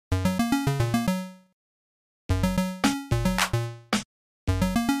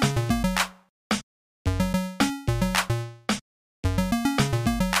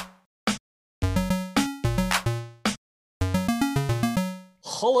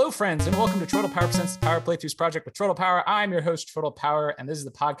Hello, friends, and welcome to Turtle Power Presents the Power Playthroughs Project with Turtle Power. I'm your host, Turtle Power, and this is the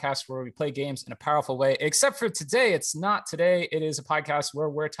podcast where we play games in a powerful way. Except for today, it's not today. It is a podcast where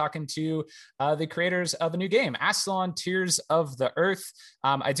we're talking to the creators of a new game, Aslan Tears of the Earth.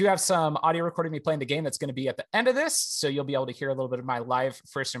 I do have some audio recording of me playing the game that's going to be at the end of this, so you'll be able to hear a little bit of my live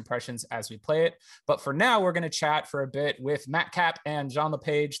first impressions as we play it. But for now, we're going to chat for a bit with Matt Cap and John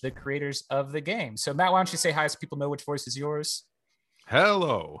LePage, the creators of the game. So Matt, why don't you say hi so people know which voice is yours?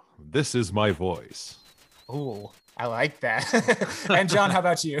 Hello, this is my voice. Oh, I like that. And John, how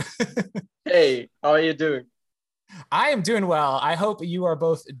about you? Hey, how are you doing? I am doing well. I hope you are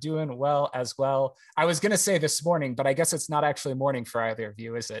both doing well as well. I was going to say this morning, but I guess it's not actually morning for either of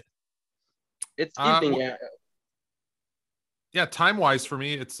you, is it? It's evening, yeah. Yeah, time-wise for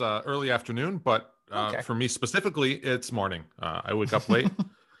me, it's early afternoon, but Okay. For me specifically, it's morning. I wake up late.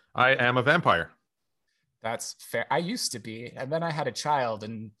 I am a vampire. That's fair. I used to be, and then I had a child,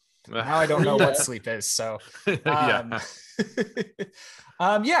 and now I don't know what sleep is. So, Yeah.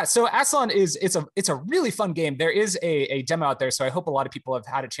 yeah. So Aslan it's a really fun game. There is a demo out there, so I hope a lot of people have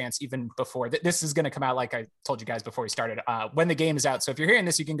had a chance even before. This is going to come out, like I told you guys before we started, when the game is out. So if you're hearing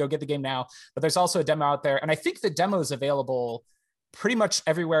this, you can go get the game now. But there's also a demo out there, and I think the demo is available pretty much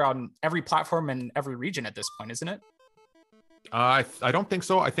everywhere on every platform and every region at this point, isn't it? I don't think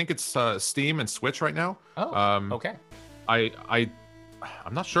so. I think it's Steam and Switch right now. Oh, okay.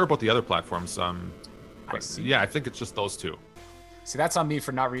 I'm not sure about the other platforms. I see. Yeah, I think it's just those two. See, that's on me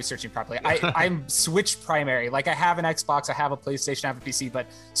for not researching properly. I'm Switch primary. Like, I have an Xbox, I have a PlayStation, I have a PC, but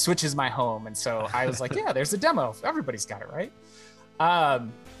Switch is my home. And so I was like, yeah, there's a demo. Everybody's got it, right?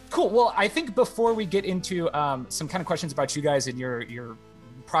 Cool. Well, I think before we get into some kind of questions about you guys and your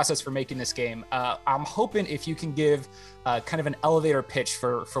process for making this game, I'm hoping if you can give kind of an elevator pitch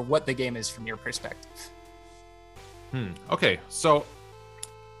for what the game is from your perspective. Okay, so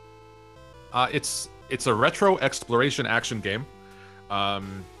it's a retro exploration action game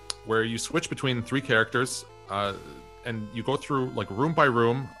where you switch between three characters and you go through like room by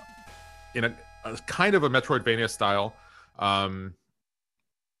room in a kind of a Metroidvania style.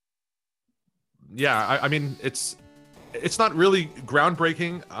 Yeah, I mean it's not really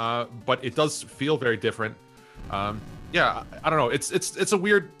groundbreaking, but it does feel very different. Yeah, I don't know. It's a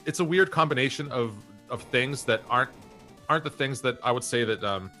weird combination of things that aren't the things that I would say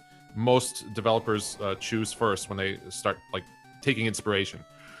that most developers choose first when they start like taking inspiration.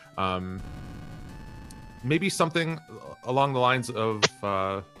 Maybe something along the lines of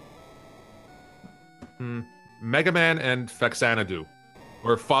Mega Man and Faxanadu,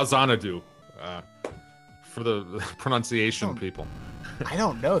 or Fazanadu. For the pronunciation people. I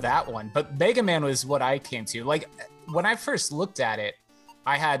don't know that one, but Mega Man was what I came to. Like, when I first looked at it,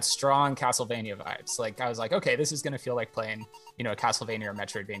 I had strong Castlevania vibes. Like, I was like, okay, this is going to feel like playing, a Castlevania or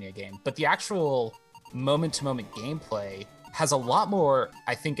Metroidvania game. But the actual moment-to-moment gameplay has a lot more,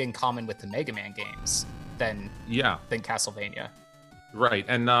 I think, in common with the Mega Man games than Castlevania. Right,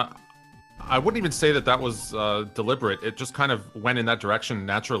 and I wouldn't even say that was deliberate. It just kind of went in that direction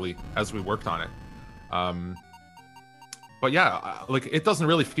naturally as we worked on it. But yeah, like it doesn't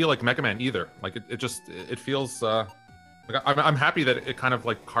really feel like Mega Man either. Like it feels like I'm happy that it kind of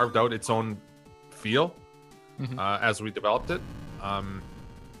like carved out its own feel as we developed it.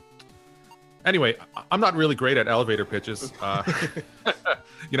 Anyway, I'm not really great at elevator pitches. It's a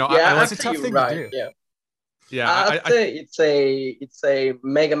tough thing to do. Yeah, I'd say it's a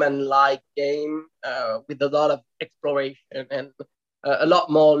Mega Man-like game with a lot of exploration and a lot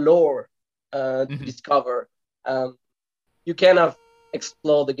more lore to discover. You kind of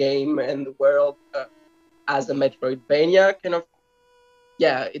explore the game and the world as a Metroidvania kind of.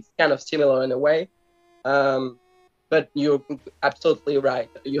 Yeah, it's kind of similar in a way, but you're absolutely right.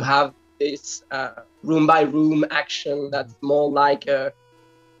 You have this room by room action that's more like a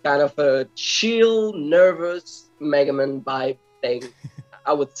kind of a chill, nervous Mega Man vibe thing.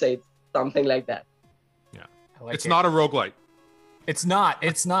 I would say it's something like that. Yeah, it's not a roguelite. It's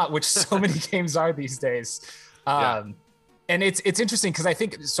not, which so many games are these days. And it's interesting because I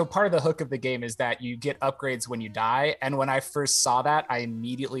think, so part of the hook of the game is that you get upgrades when you die. And when I first saw that, I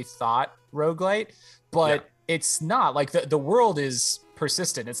immediately thought roguelite, but it's not. Like the world is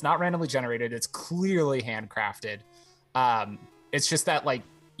persistent. It's not randomly generated. It's clearly handcrafted. It's just that like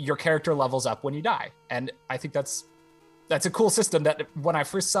your character levels up when you die. And I think that's a cool system that when I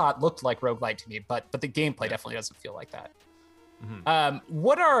first saw it looked like roguelite to me, but the gameplay definitely doesn't feel like that. Can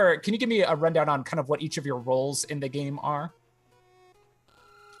you give me a rundown on kind of what each of your roles in the game are?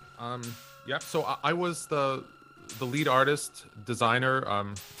 So I was the lead artist, designer,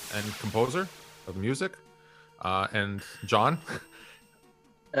 and composer of music. And John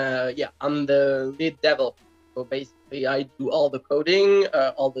I'm the lead developer. So basically, I do all the coding,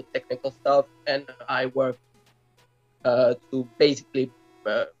 all the technical stuff, and I work to basically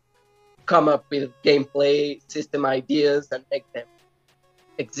come up with gameplay system ideas and make them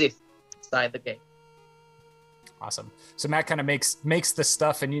exist inside the game. Awesome. So Matt kind of makes the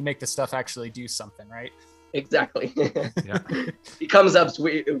stuff, and you make the stuff actually do something, right? Exactly. Yeah. He comes up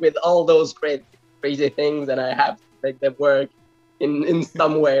with all those crazy things, and I have to make them work in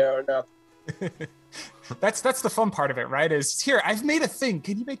some way or another. That's the fun part of it, right? Is here, I've made a thing.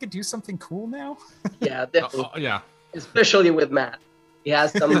 Can you make it do something cool now? Yeah, definitely. Yeah. Especially with Matt. He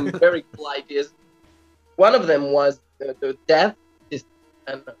has some very cool ideas. One of them was the death system,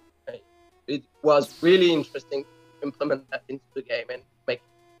 and it was really interesting to implement that into the game and make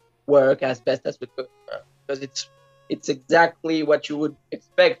it work as best as we could. Because it's exactly what you would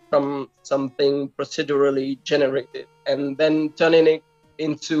expect from something procedurally generated, and then turning it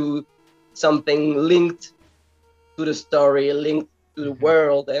into something linked to the story, linked to the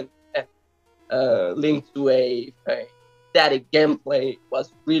world, and linked to a static gameplay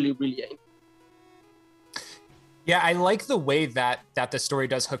was really, really interesting. Yeah, I like the way that the story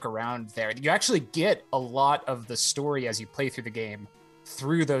does hook around there. You actually get a lot of the story as you play through the game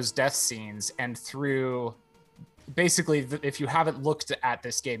through those death scenes and through basically, if you haven't looked at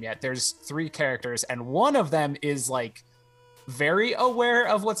this game yet, there's 3 characters, and one of them is like very aware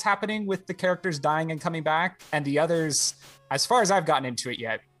of what's happening with the characters dying and coming back, and the others, as far as I've gotten into it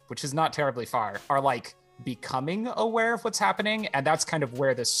yet, which is not terribly far, are like becoming aware of what's happening, and that's kind of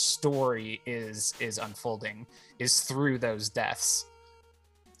where the story is unfolding, is through those deaths,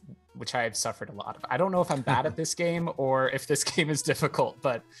 which I've suffered a lot of. I don't know if I'm bad at this game or if this game is difficult,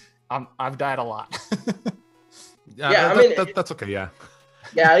 but I've died a lot. I mean, that's okay.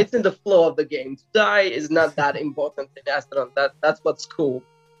 Yeah, it's in the flow of the game. To die is not that important in Astronaut. That's what's cool.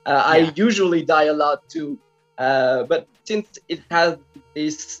 I usually die a lot too, but since it has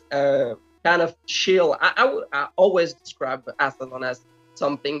this kind of chill, I always describe Astronaut as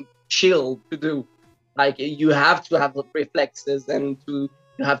something chill to do. Like, you have to have the reflexes and you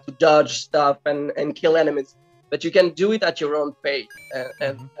have to dodge stuff and kill enemies, but you can do it at your own pace,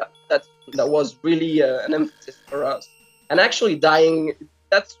 and that was really an emphasis for us. And actually dying,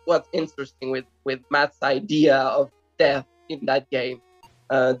 that's what's interesting with Matt's idea of death in that game.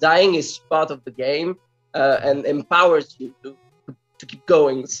 Dying is part of the game and empowers you to keep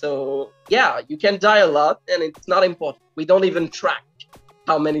going. So yeah, you can die a lot, and it's not important. We don't even track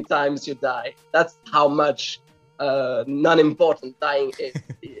how many times you die. That's how much non-important dying is.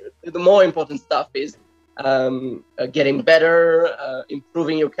 The more important stuff is getting better,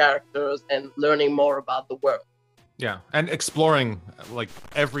 improving your characters, and learning more about the world. Yeah, and exploring like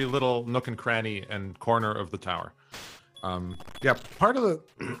every little nook and cranny and corner of the tower. Part of the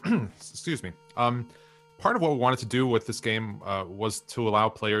excuse me. Part of what we wanted to do with this game was to allow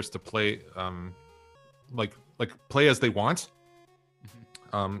players to play like play as they want.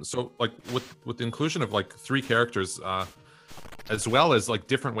 So like with the inclusion of like 3 characters, as well as like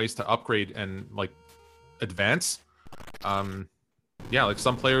different ways to upgrade and like advance. Like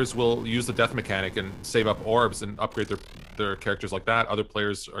some players will use the death mechanic and save up orbs and upgrade their characters like that. Other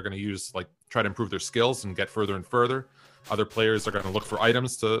players are going to use try to improve their skills and get further and further. Other players are going to look for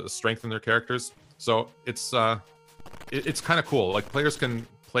items to strengthen their characters. So it's kind of cool. Like, players can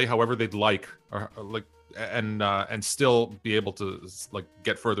play however they'd like, or and still be able to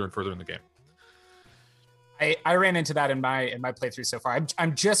get further and further in the game. I ran into that in my playthrough so far.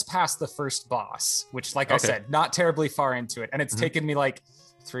 I'm just past the first boss, which, I said, not terribly far into it, and it's taken me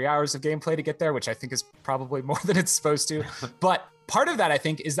 3 hours of gameplay to get there, which I think is probably more than it's supposed to. But part of that, I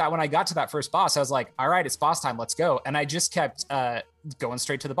think, is that when I got to that first boss, I was like, all right, it's boss time, let's go. And I just kept going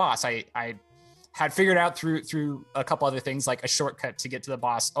straight to the boss. I had figured out through a couple other things, like a shortcut to get to the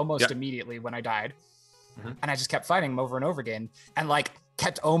boss almost immediately when I died. And I just kept fighting him over and over again, and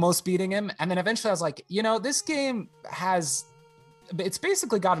kept almost beating him. And then eventually I was like, this game it's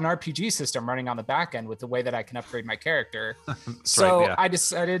basically got an RPG system running on the back end with the way that I can upgrade my character. So I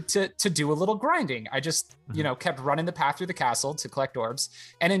decided to do a little grinding. I just, kept running the path through the castle to collect orbs.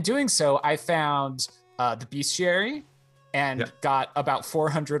 And in doing so, I found the bestiary and got about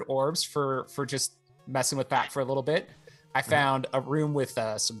 400 orbs for just messing with that for a little bit. I found a room with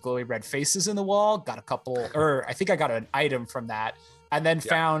some glowy red faces in the wall, got a couple, or I think I got an item from that, and then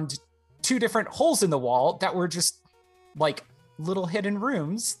found 2 different holes in the wall that were just little hidden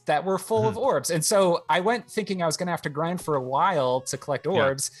rooms that were full of orbs. And so I went thinking I was going to have to grind for a while to collect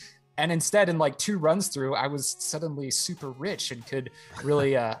orbs. And instead, in 2 runs through, I was suddenly super rich and could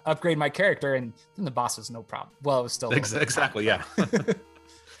really upgrade my character. And then the boss was no problem. Well, it was still exactly, yeah.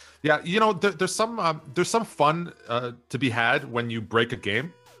 Yeah, there's some fun to be had when you break a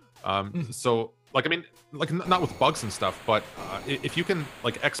game. So like, I mean, like not with bugs and stuff, but if you can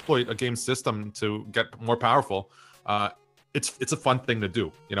like exploit a game system to get more powerful, it's a fun thing to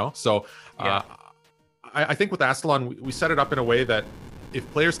do, So I think with Astalon, we set it up in a way that if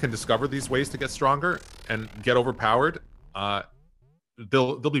players can discover these ways to get stronger and get overpowered,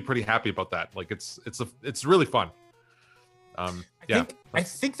 they'll be pretty happy about that. Like it's really fun. I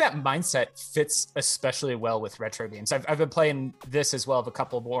think that mindset fits especially well with retro games. I've been playing this as well as a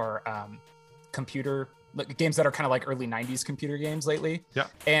couple more computer games that are kind of like early 90s computer games lately. Yeah.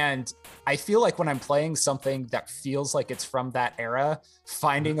 And I feel like when I'm playing something that feels like it's from that era,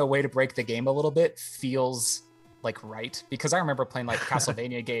 finding a way to break the game a little bit feels like right. Because I remember playing like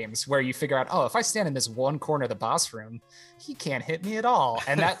Castlevania games where you figure out, oh, if I stand in this one corner of the boss room, he can't hit me at all.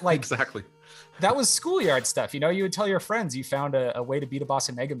 And that like exactly. That was schoolyard stuff. You would tell your friends you found a way to beat a boss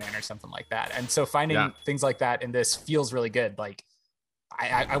in Mega Man or something like that. And so finding things like that in this feels really good. Like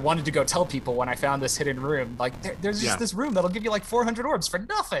I wanted to go tell people when I found this hidden room, like there's just this room that'll give you like 400 orbs for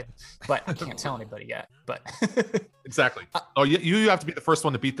nothing, but I can't tell anybody yet. But exactly. Oh, you have to be the first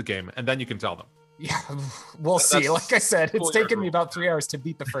one to beat the game, and then you can tell them. Yeah, we'll see. Like I said, it's taken me about 3 hours to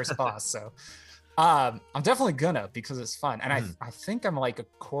beat the first boss. So I'm definitely gonna, because it's fun. And I think I'm like a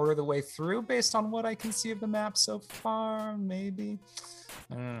quarter of the way through based on what I can see of the map so far. Maybe.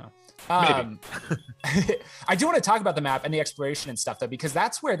 I don't know. I do want to talk about the map and the exploration and stuff though, because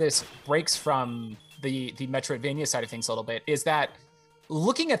that's where this breaks from the Metroidvania side of things a little bit, is that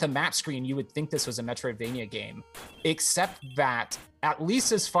looking at the map screen, you would think this was a Metroidvania game, except that at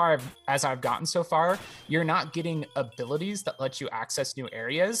least as far as I've gotten so far, you're not getting abilities that let you access new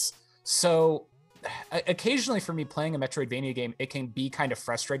areas. So occasionally for me playing a Metroidvania game, it can be kind of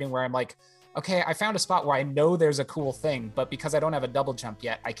frustrating where I'm like, okay, I found a spot where I know there's a cool thing, but because I don't have a double jump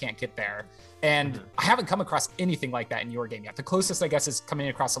yet, I can't get there. And I haven't come across anything like that in your game yet. The closest, I guess, is coming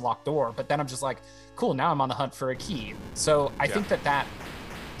across a locked door, but then I'm just like, cool, now I'm on the hunt for a key. So I think that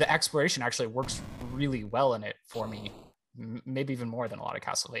the exploration actually works really well in it for me, maybe even more than a lot of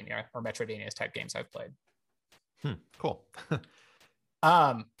Castlevania or Metroidvania type games I've played. Cool.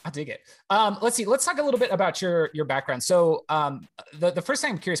 I dig it. Let's see. Let's talk a little bit about your background. So the first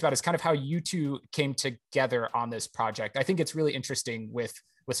thing I'm curious about is kind of how you two came together on this project. I think it's really interesting with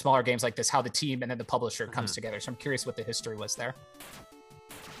smaller games like this, how the team and then the publisher comes together. So I'm curious what the history was there.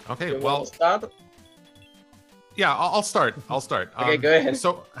 Okay, well, yeah, I'll start. Okay, go ahead.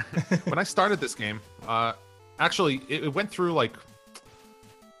 So when I started this game, actually it went through like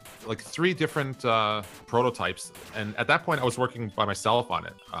 3 different prototypes, and at that point I was working by myself on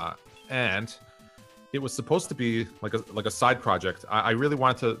it, and it was supposed to be like a side project. I really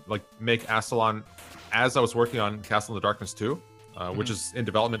wanted to like make Astalon as I was working on Castle in the Darkness 2, which is in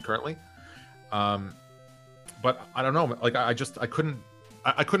development currently, but I don't know, like I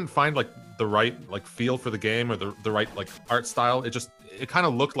couldn't find like the right like feel for the game or the right like art style. It kind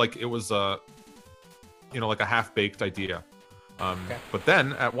of looked like it was like a half-baked idea. But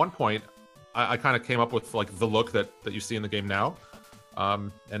then at one point, I kind of came up with like the look that you see in the game now,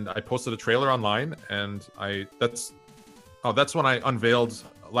 and I posted a trailer online, and that's when I unveiled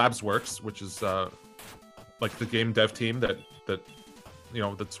Labsworks, which is like the game dev team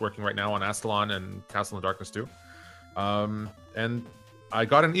that's working right now on Astalon and Castle in the Darkness 2, and I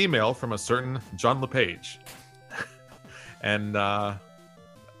got an email from a certain John LePage, and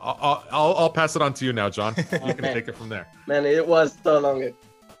I'll pass it on to you now, John. You can take it from there. Man, it was so long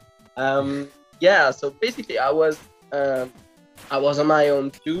ago. Yeah, so basically I was on my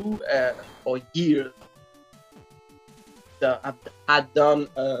own too for years. So I've done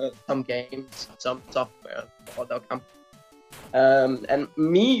some games, some software for other companies. And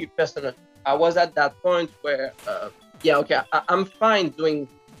me personally, I was at that point where, I'm fine doing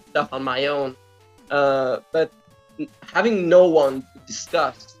stuff on my own, but having no one to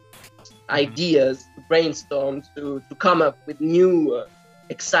discuss ideas, to brainstorm, to come up with new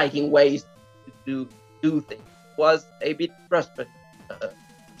exciting ways to do things was a bit frustrating.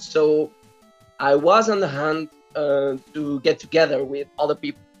 So I was on the hunt to get together with other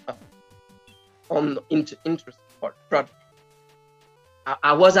people on interesting projects.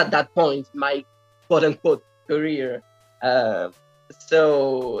 I was at that point in my quote-unquote career.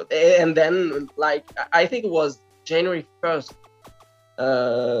 So, and then like, I think it was January 1st,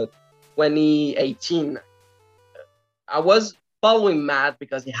 2018, I was following Matt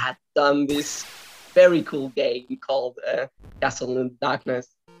because he had done this very cool game called Castle in the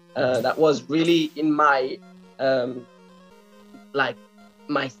Darkness that was really in my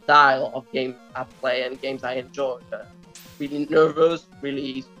my style of games I play and games I enjoy. Really nervous,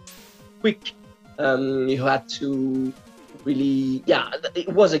 really quick. You had to really, it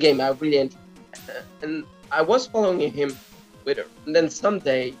was a game I really enjoyed. And I was following him on Twitter, and then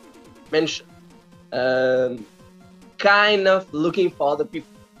someday mentioned kind of looking for other people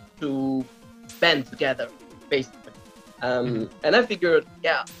to band together, basically. And I figured,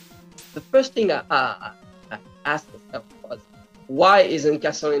 the first thing I asked myself was, why isn't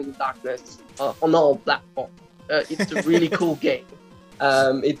Castle in the Darkness on all platforms? It's a really cool game.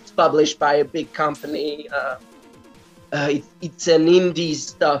 It's published by a big company. It's an indie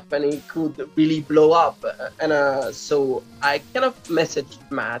stuff, and it could really blow up. So I kind of messaged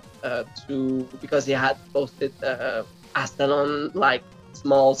Matt because he had posted Astalon, like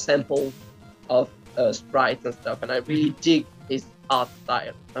small samples of sprites and stuff, and I really dig his art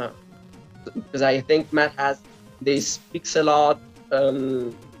style because I think Matt has this pixel art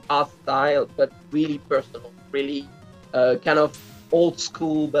art style, but really personal, really kind of old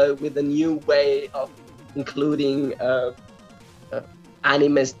school, but with a new way of including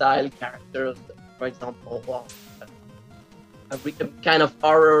anime style characters, for example, or kind of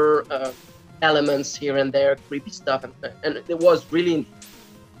horror elements here and there, creepy stuff, and it was really interesting.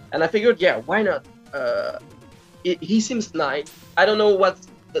 And I figured, why not? He seems nice. I don't know what's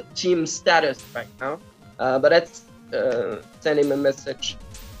the team status right now, but let's send him a message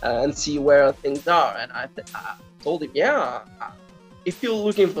and see where things are. And I told him, if you're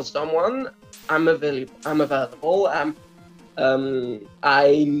looking for someone, I'm available. I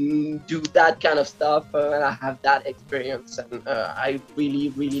do that kind of stuff, and I have that experience, and I really,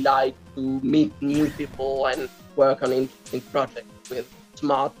 really like to meet new people and work on interesting projects with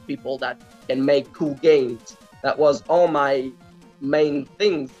smart people that can make cool games. That was all my main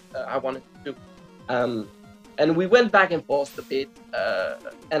things I wanted to do. And we went back and forth a bit,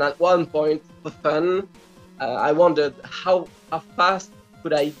 and at one point, for fun, I wondered how fast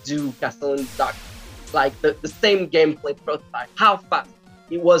could I do Castle in the Dark, like the same gameplay prototype. How fast?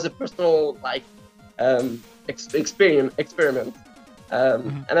 It was a personal experiment.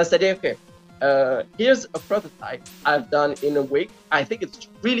 And I said, okay, here's a prototype I've done in a week. I think it's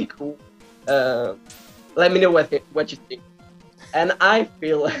really cool. Let me know what you think. And I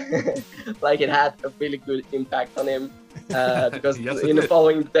feel like it had a really good impact on him because in the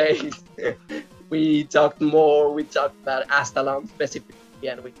following days we talked more. We talked about Astalon specifically,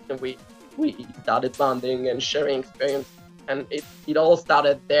 and we started bonding and sharing experience. And it all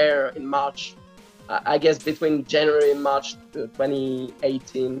started there in March, I guess between January and March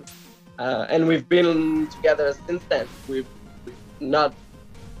 2018. And we've been together since then. We've not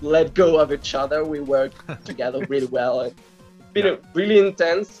let go of each other. We work together really well. It's been a really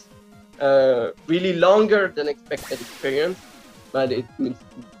intense, really longer than expected experience, but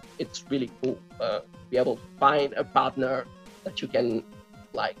it's really cool to be able to find a partner that you can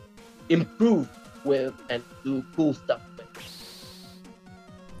improve with and do cool stuff with.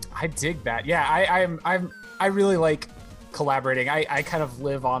 I dig that. Yeah, I really like collaborating. I kind of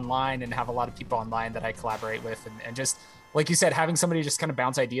live online and have a lot of people online that I collaborate with, and just like you said, having somebody just kind of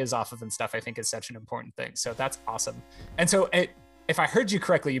bounce ideas off of and stuff, I think is such an important thing. So that's awesome. And so if I heard you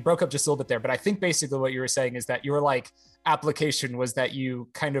correctly, you broke up just a little bit there, but I think basically what you were saying is that your application was that you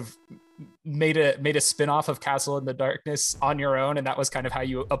kind of made a spin-off of Castle in the Darkness on your own, and that was kind of how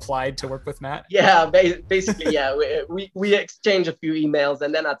you applied to work with Matt? Yeah, basically, yeah. We exchanged a few emails,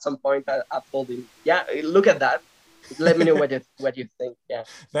 and then at some point I told him, look at that. Let me know what you think. Yeah,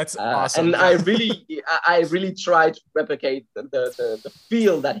 that's awesome. And I really tried to replicate the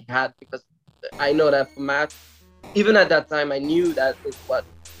feel that he had, because I know that for Matt, even at that time, I knew that what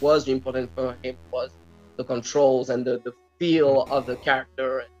was important for him was the controls and the feel of the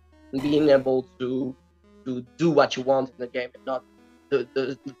character, and being able to do what you want in the game, and not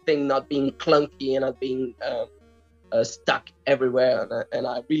the thing not being clunky and not being stuck everywhere. And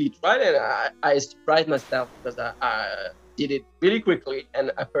I really tried it. I surprised myself because I did it really quickly,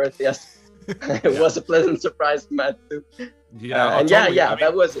 and at first, yes, it was a pleasant surprise for Matt too. Yeah, and totally.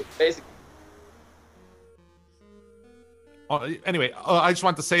 That was it basically. Anyway, I just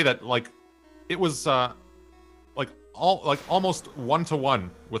want to say that it was almost 1-to-1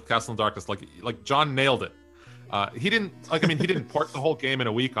 with Castle in Darkness. Like John nailed it. He didn't he didn't port the whole game in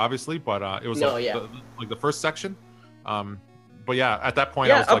a week, obviously, but it was the first section. But yeah, at that point,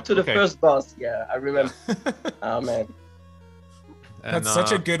 I was up to the first boss. Yeah, I remember. Oh man. And, that's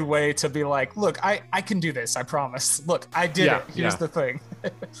such a good way to be like, look, I can do this. I promise. Look, I did it. Here's the thing.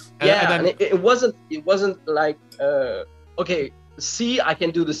 and it wasn't like, okay, see, I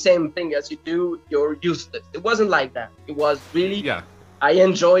can do the same thing as you do. You're useless. It wasn't like that. It was really, I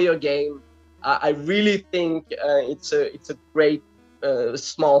enjoy your game. I really think it's a great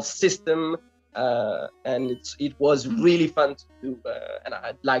small system, and it was really fun to do, and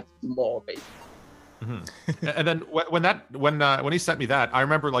I'd like to do more basically. Mm-hmm. And then when he sent me that, I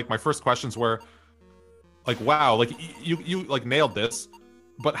remember like my first questions were like, wow, like you like nailed this,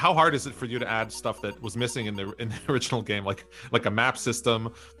 but how hard is it for you to add stuff that was missing in the original game, like a map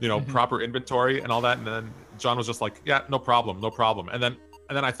system, proper inventory and all that? And then John was just like, yeah, no problem. And then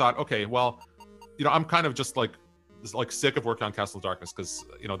I thought, okay, well, I'm kind of just like sick of working on Castle of Darkness, because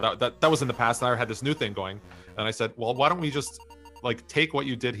that was in the past, and I had this new thing going, and I said, well, why don't we just like take what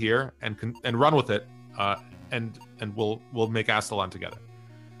you did here and run with it, and we'll make Astalon together.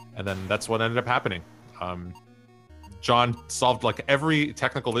 And then that's what ended up happening. John solved like every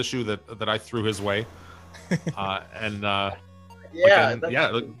technical issue that I threw his way, and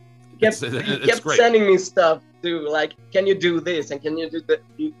it's kept great. Sending me stuff too, like, can you do this and can you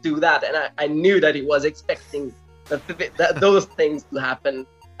do that, and I knew that he was expecting those things to happen,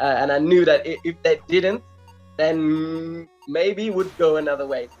 and I knew that if they didn't, then maybe it would go another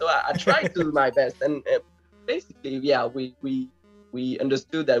way. So I tried to do my best, and basically, yeah, we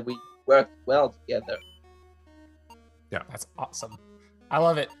understood that we worked well together. Yeah, that's awesome. I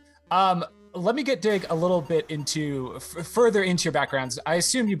love it. Let me dig a little bit into further into your backgrounds. I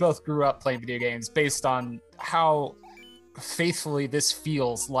assume you both grew up playing video games based on how faithfully this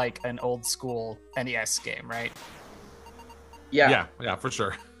feels like an old school NES game, right? Yeah, for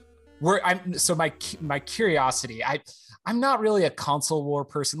sure. So my curiosity, I'm not really a console war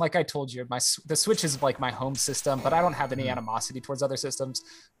person. Like I told you, the Switch is like my home system, but I don't have any animosity towards other systems.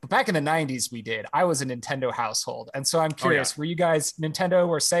 But back in the 90s, we did. I was a Nintendo household. And so I'm curious, were you guys Nintendo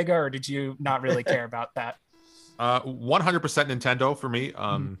or Sega, or did you not really care about that? 100% Nintendo for me.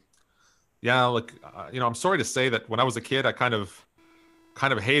 Yeah, like, I'm sorry to say that when I was a kid, I kind of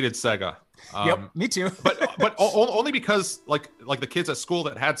hated Sega. Yep, me too. but only because like the kids at school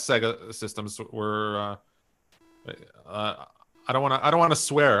that had Sega systems were I don't want to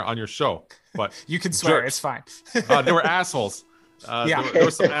swear on your show, but you can swear. Jerks. It's fine. They were assholes. There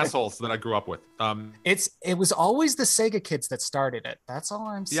were some assholes that I grew up with. It was always the Sega kids that started it. That's all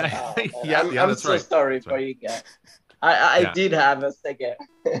I'm saying. I'm so sorry for you guys. I did have a Sega.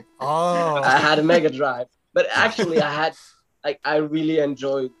 I had a Mega Drive, but actually I really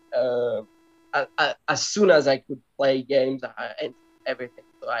enjoyed. As soon as I could play games, I entered everything.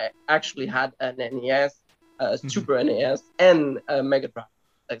 So I actually had an NES, Super NES, and a Mega Drive,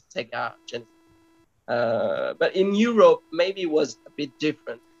 like Sega Genesis. But in Europe, maybe it was a bit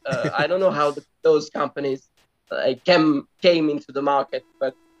different. I don't know how those companies came into the market,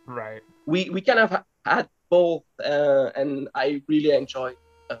 but right, we kind of had both, and I really enjoyed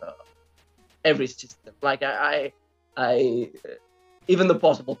every system. Like I even the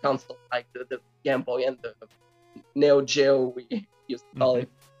possible console, like the Game Boy and the Neo Geo, we used to call it.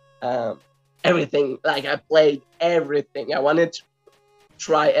 Everything, like I played everything. I wanted to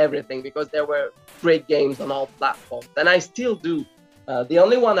try everything because there were great games on all platforms, and I still do. The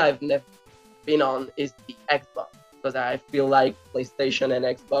only one I've never been on is the Xbox, because I feel like PlayStation and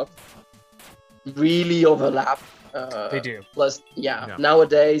Xbox really overlap. They do. Plus,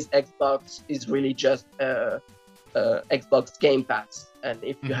 nowadays Xbox is really just Xbox Game Pass, and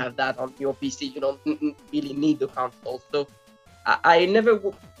if you have that on your PC, you don't really need the console. So I never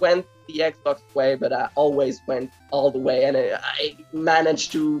went the Xbox way, but I always went all the way, and I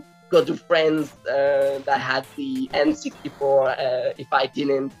managed to go to friends that had the N64 if I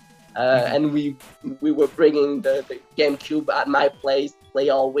didn't, and we were bringing the GameCube at my place, play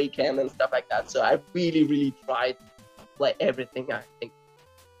all weekend and stuff like that. So I really tried to play everything. I think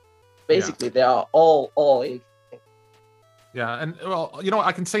basically they are all interesting. Yeah, and well,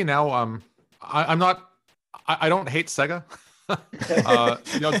 I can say now, I don't hate Sega.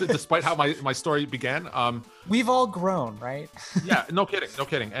 Despite how my story began, we've all grown, right? Yeah, no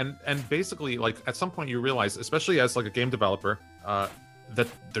kidding. And basically, like at some point you realize, especially as like a game developer, that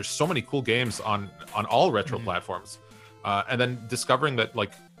there's so many cool games on all retro platforms, and then discovering that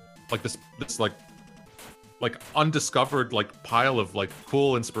like this like undiscovered like pile of like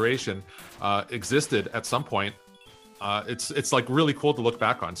cool inspiration existed at some point. It's like really cool to look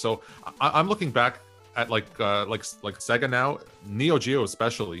back on. So I'm looking back at like Sega now, Neo Geo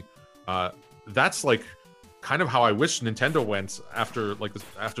especially. That's like kind of how I wish Nintendo went after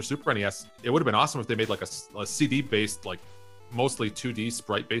Super NES. It would have been awesome if they made like a CD based, like mostly 2D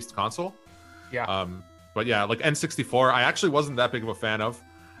sprite based console. Yeah. But yeah, like N64, I actually wasn't that big of a fan of.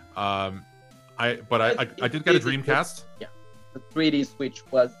 I did get a Dreamcast. Yeah, the 3D Switch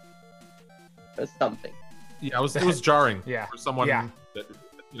was something. Yeah, it was jarring yeah. for someone that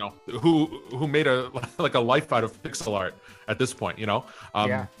you know, who made a like a life out of pixel art at this point, you know.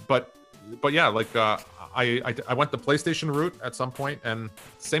 But yeah, like I went the PlayStation route at some point, and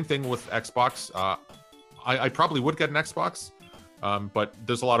same thing with Xbox. I probably would get an Xbox, but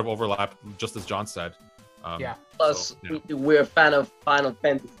there's a lot of overlap, just as John said. Plus, we're a fan of Final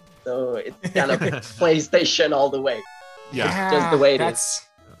Fantasy, so it's kind of PlayStation all the way. Just the way it is.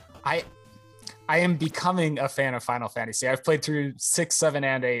 I am becoming a fan of Final Fantasy. I've played through 6, 7,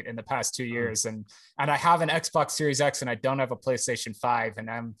 and 8 in the past 2 years, and I have an Xbox Series X, and I don't have a PlayStation 5,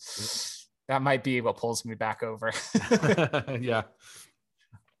 and that might be what pulls me back over. Yeah.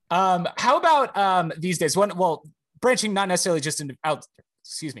 How about these days? Branching not necessarily just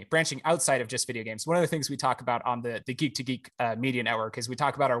branching outside of just video games. One of the things we talk about on the Geek to Geek media network is we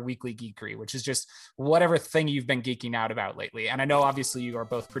talk about our weekly geekery, which is just whatever thing you've been geeking out about lately. And I know obviously you are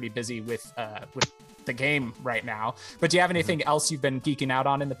both pretty busy with the game right now, but do you have anything else you've been geeking out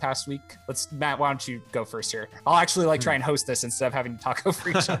on in the past week? Matt, why don't you go first here? I'll actually try and host this instead of having to talk over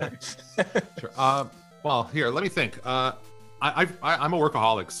each other. Sure. Well, here, let me think. I'm a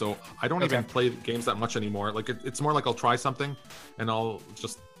workaholic, so I don't even play games that much anymore. Like it's more like I'll try something, and I'll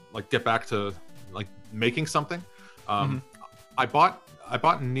just like get back to like making something. I bought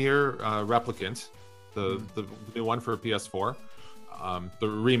Nier Replicant, the new one for PS4, the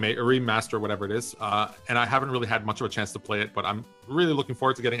remaster, whatever it is, and I haven't really had much of a chance to play it, but I'm really looking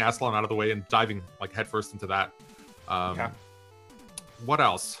forward to getting Aslan out of the way and diving like headfirst into that. What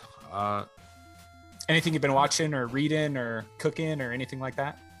else? Anything you've been watching or reading or cooking or anything like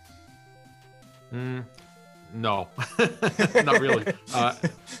that? No, not really.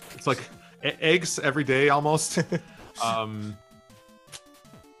 It's like eggs every day almost.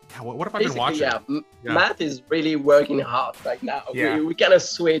 What have I been watching? Matt is really working hard right now. We kind of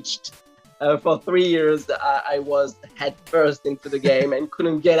switched. For 3 years, I was head first into the game and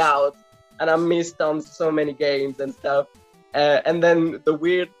couldn't get out. And I missed on so many games and stuff. And then the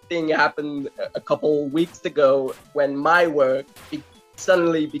weird thing happened a couple weeks ago when my work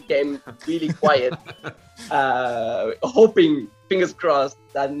suddenly became really quiet, hoping, fingers crossed,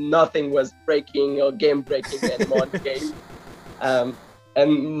 that nothing was breaking or game breaking anymore in the game.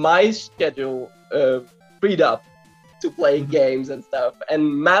 And my schedule freed up to play games and stuff. And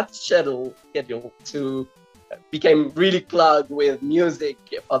Matt's schedule to became really clogged with music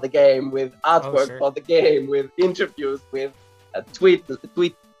for the game, with artwork for the game, with interviews, with Twitter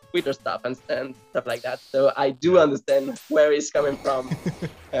stuff and stuff like that. So I do understand where he's coming from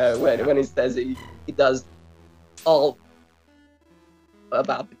when he says he does all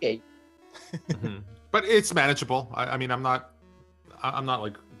about the game. But it's manageable. I mean, I'm not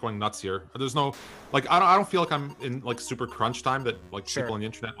like going nuts here. There's no like I don't feel like I'm in like super crunch time that like people on the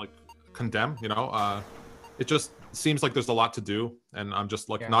internet like condemn. You know, it just seems like there's a lot to do, and I'm just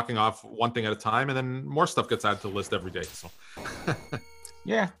like knocking off one thing at a time, and then more stuff gets added to the list every day. So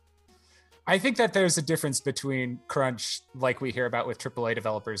I think that there's a difference between crunch like we hear about with AAA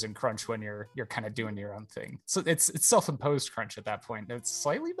developers and crunch when you're kind of doing your own thing. So it's self-imposed crunch at that point. It's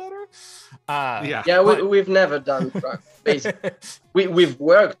slightly better. We've never done crunch. Basically, we've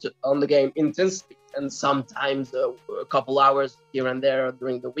worked on the game intensely, and sometimes a couple hours here and there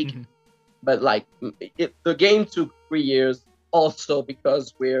during the week. But like the game took 3 years also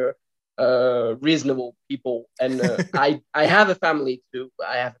because we're reasonable people, and I have a family too.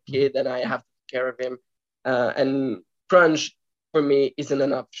 I have a kid and I have to take care of him, and crunch for me isn't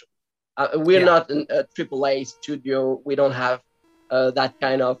an option. We're not a AAA studio. We don't have that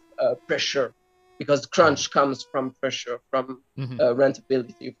kind of pressure, because crunch comes from pressure, from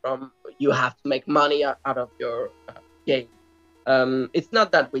rentability, from you have to make money out of your game. It's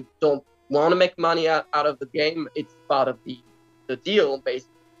not that we don't want to make money out of the game. It's part of the deal,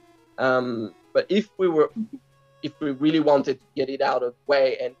 basically. But if we really wanted to get it out of the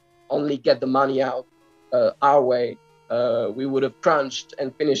way and only get the money out our way, we would have crunched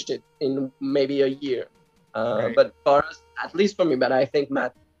and finished it in maybe a year. But for us, at least for me, but I think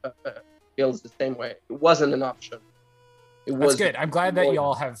Matt feels the same way. It wasn't an option. That's good. I'm glad that you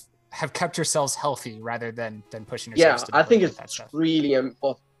all have kept yourselves healthy rather than pushing yourselves. I think it's really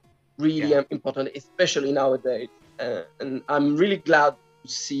important. Important, especially nowadays. And I'm really glad to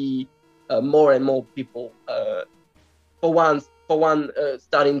see more and more people, for one,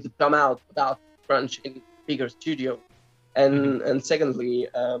 starting to come out about crunch in bigger studios, and secondly,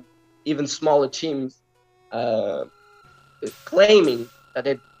 even smaller teams claiming that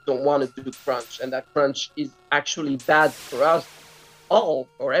they don't want to do crunch, and that crunch is actually bad for us all,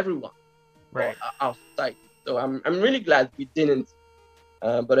 for everyone, for our society. So I'm really glad we didn't.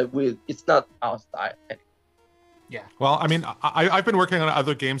 But it's not our style. Yeah. Well, I mean, I've been working on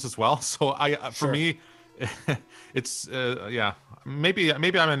other games as well, so for Sure. me, it's yeah. Maybe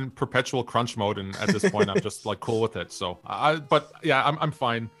I'm in perpetual crunch mode, and at this point, I'm just like cool with it. So but yeah, I'm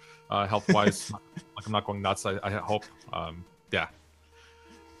fine, health wise. Like I'm not going nuts. I hope. Yeah.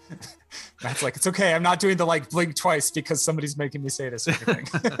 That's like, it's okay. I'm not doing the like blink twice because somebody's making me say this or anything.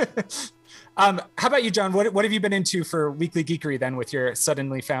 How about you, John? What have you been into for Weekly Geekery then with your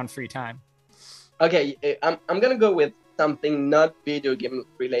suddenly found free time? Okay, I'm gonna go with something not video game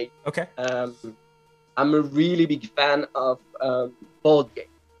related. Okay. I'm a really big fan of board games.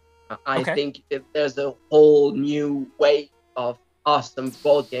 I think there's a whole new wave of awesome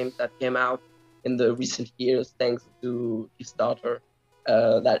board games that came out in the recent years thanks to Kickstarter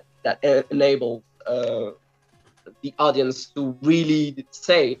that enables the audience to really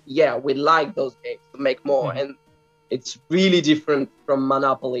say, yeah, we like those games, to make more. Mm-hmm. And it's really different from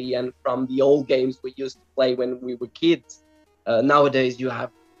Monopoly and from the old games we used to play when we were kids. Nowadays, you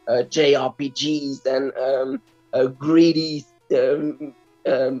have JRPGs and greedy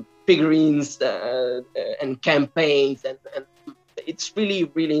figurines and campaigns, and it's really,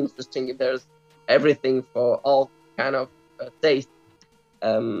 really interesting. There's everything for all kind of tastes.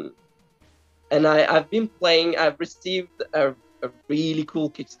 And I've been playing. I've received a really cool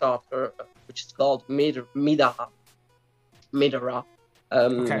Kickstarter, which is called Midara.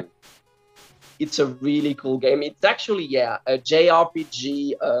 It's a really cool game. It's actually a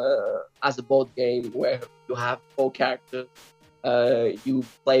JRPG as a board game where you have 4 characters. You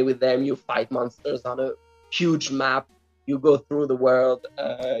play with them. You fight monsters on a huge map. You go through the world.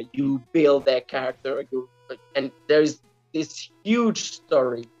 You build their character. And there's this huge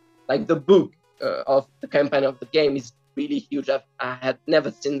story. Like the book of the campaign of the game is really huge. I had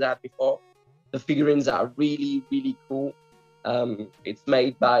never seen that before. The figurines are really, really cool. It's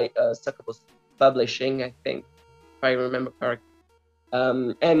made by Succubus Publishing, I think, if I remember correctly.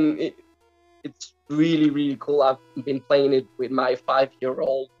 And it's really, really cool. I've been playing it with my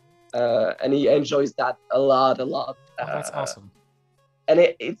 5-year-old, and he enjoys that a lot. Oh, that's awesome. And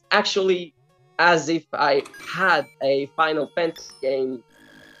it's actually as if I had a Final Fantasy game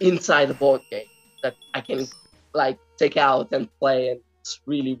inside the board game that I can like take out and play, and it's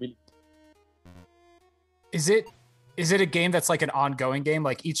really, really cool. Is it a game that's like an ongoing game?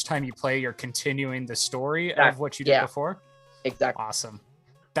 Like each time you play, you're continuing the story of what you did before? Exactly. Awesome.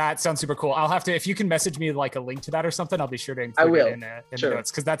 That sounds super cool. I'll have to, if you can message me like a link to that or something, I'll be sure to include it in the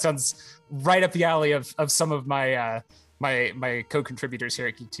notes, because that sounds right up the alley of some of my my co-contributors here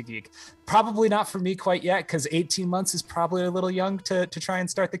at Geek to Geek. Probably not for me quite yet, because 18 months is probably a little young to try and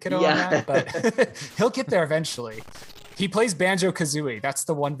start the kiddo on that, but he'll get there eventually. He plays Banjo-Kazooie. That's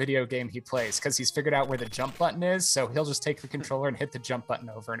the one video game he plays, because he's figured out where the jump button is, so he'll just take the controller and hit the jump button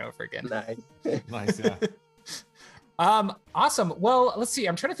over and over again. Nice, yeah. Awesome. Well, let's see.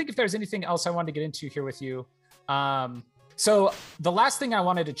 I'm trying to think if there's anything else I wanted to get into here with you. So the last thing I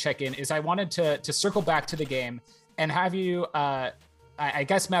wanted to check in is I wanted to circle back to the game and have you, I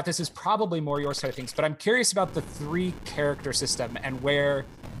guess, Matt, this is probably more your side of things, but I'm curious about the 3 character system and where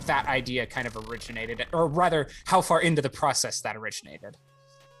that idea kind of originated, or rather how far into the process that originated.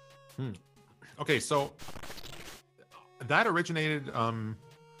 Okay, so that originated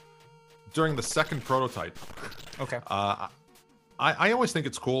during the second prototype. Okay. I always think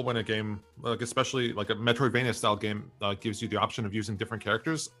it's cool when a game, like especially like a Metroidvania style game, gives you the option of using different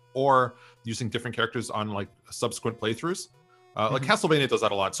characters or using different characters on like subsequent playthroughs. Like Castlevania does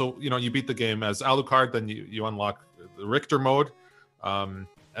that a lot. So, you beat the game as Alucard, then you unlock the Richter mode. And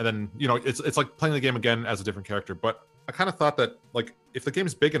then, it's like playing the game again as a different character. But I kind of thought that like if the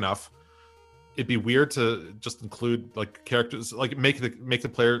game's big enough, it'd be weird to just include like characters, like make the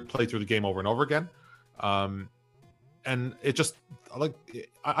player play through the game over and over again. And it just like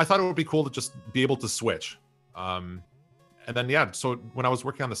I thought it would be cool to just be able to switch. And then so when I was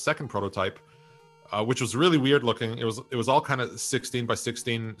working on the second prototype, which was really weird looking, it was all kind of 16 by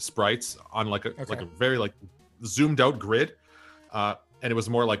 16 sprites on like a very like zoomed out grid, and it was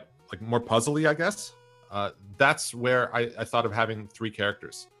more like more puzzly, I guess. That's where I thought of having 3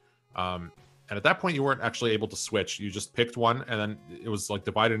 characters. And at that point, you weren't actually able to switch. You just picked one, and then it was like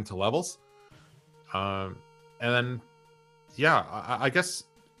divided into levels. And then, I guess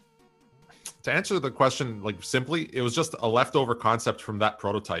to answer the question like simply, it was just a leftover concept from that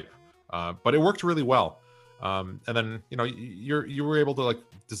prototype, but it worked really well. And then you were able to like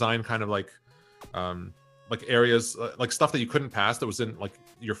design kind of like areas like stuff that you couldn't pass that was in like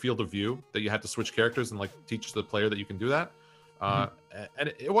your field of view that you had to switch characters and like teach the player that you can do that.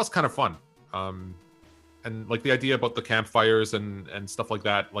 And it was kind of fun. And like the idea about the campfires and stuff like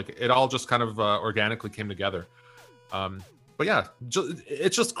that, like it all just kind of organically came together. But yeah,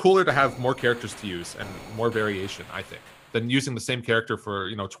 it's just cooler to have more characters to use and more variation, I think, than using the same character for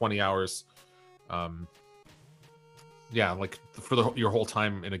 20 hours. Yeah, like for your whole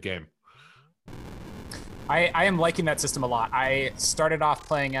time in a game. I am liking that system a lot. I started off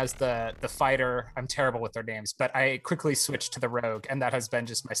playing as the fighter. I'm terrible with their names, but I quickly switched to the rogue, and that has been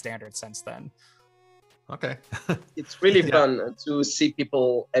just my standard since then. Okay. It's really fun to see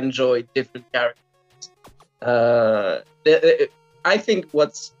people enjoy different characters. I think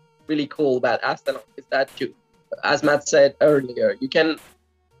what's really cool about Astronaut is that you, as Matt said earlier, you can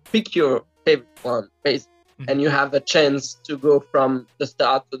pick your favorite one, basically, and you have a chance to go from the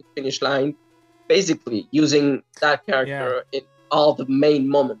start to the finish line, basically using that character in all the main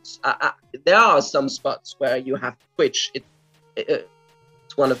moments. There are some spots where you have to switch.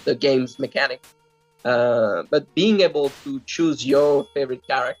 It's one of the game's mechanics. But being able to choose your favorite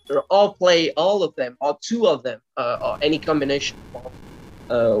character or play all of them or two of them or any combination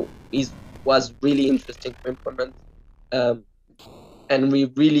was really interesting to implement. And we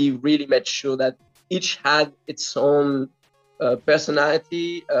really made sure that each had its own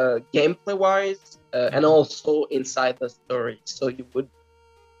personality, gameplay-wise, and also inside the story. So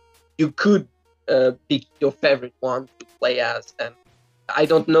you could pick your favorite one to play as. And I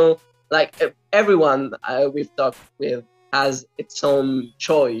don't know, like everyone we've talked with has its own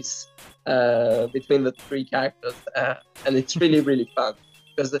choice between the three characters, and it's really fun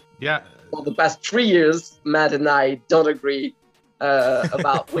because for the past 3 years, Matt and I don't agree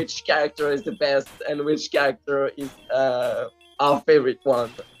about which character is the best and which character is our favorite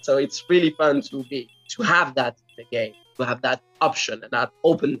one. So it's really fun to have that in the game, to have that option and that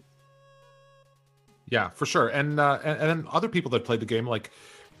open. Yeah, for sure. And then other people that played the game, like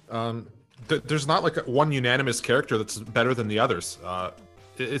there's not like one unanimous character that's better than the others.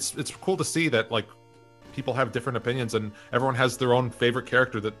 It's cool to see that like people have different opinions and everyone has their own favorite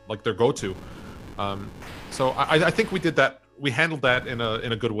character that like their go-to. So I think we did that. We handled that in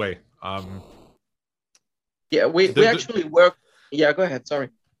a good way. We actually worked. Yeah, go ahead. Sorry.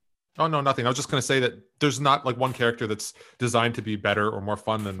 Oh no, nothing. I was just going to say that there's not like one character that's designed to be better or more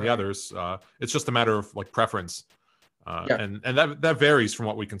fun than the others. It's just a matter of like preference, and that varies from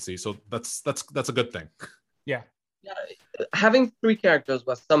what we can see. So that's a good thing. Yeah. Having three characters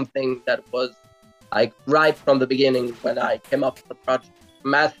was something that was like right from the beginning when I came up with the project.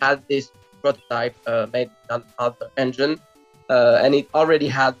 Matt had this prototype made on another engine, and it already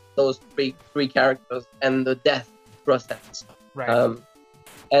had those three characters and the death process. Right.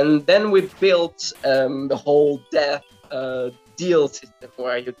 And then we built the whole death deal system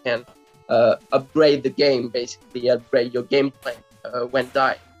where you can upgrade the game, basically upgrade your gameplay when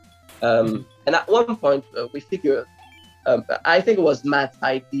dying. And at one point we figured, I think it was Matt's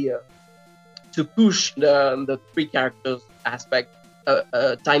idea, to push the three characters aspect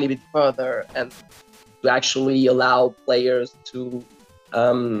a tiny bit further and to actually allow players to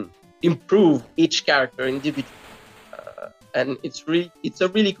improve each character individually. And it's a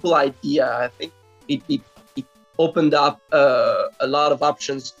really cool idea. I think it opened up a lot of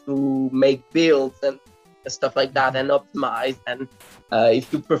options to make builds and stuff like that and optimize. And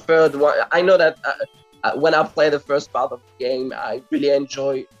if you preferred one, I know that when I play the first part of the game, I really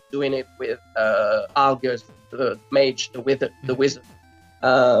enjoy doing it with Argus, the mage, the wizard,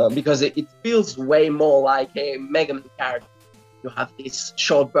 because it feels way more like a Mega Man character. You have this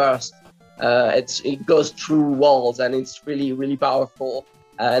short burst. It goes through walls and it's really powerful,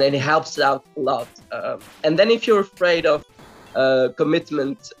 and it helps out a lot. And then if you're afraid of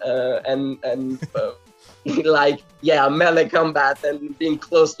commitment and like melee combat and being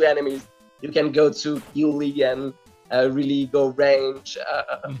close to enemies, you can go to Yuli and really go range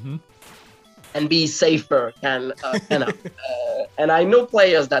and be safer. And I know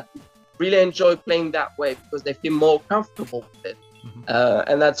players that really enjoy playing that way because they feel more comfortable with it.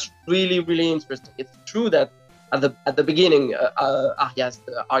 And that's really interesting. It's true that at the beginning, Arias,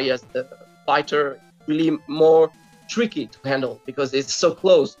 the fighter, really more tricky to handle because it's so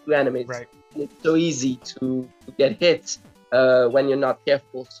close to enemies. Right. And it's so easy to get hit when you're not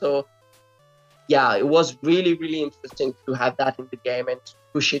careful. So yeah, it was really interesting to have that in the game and to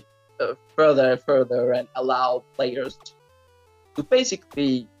push it further and further and allow players to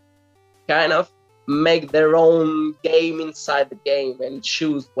basically kind of make their own game inside the game and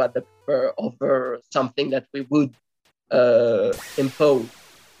choose what they prefer over something that we would impose,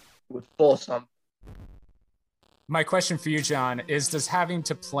 would force on. My question for you, John, is does having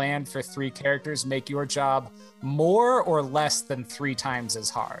to plan for three characters make your job more or less than 3 times as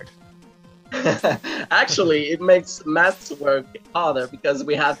hard? Actually, it makes Matt's work harder because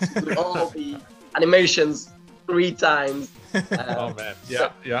we have to do all the animations 3 times. Oh man,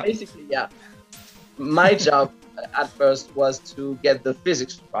 yeah. Basically, yeah. My job at first was to get the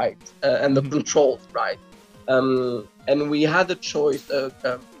physics right and the controls right. And we had a choice,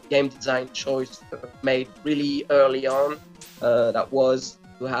 a game design choice made really early on. That was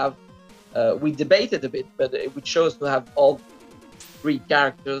to have, we debated a bit, but we chose to have all 3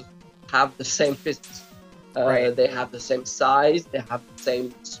 characters have the same physics. Right. They have the same size, they have the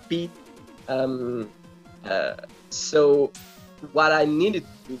same speed. So what I needed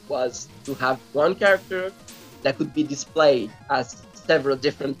to do was to have one character that could be displayed as several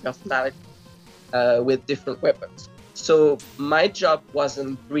different personalities with different weapons. So my job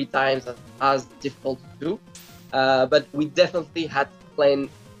wasn't 3 times as difficult to do, but we definitely had to plan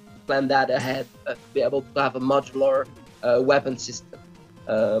that ahead to be able to have a modular weapon system,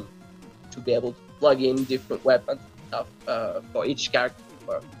 to be able to plug in different weapons and stuff for each character to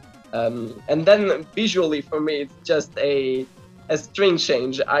work. And then visually for me, it's just a string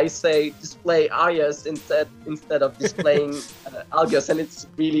change. I say display Arias instead of displaying Algios, and it's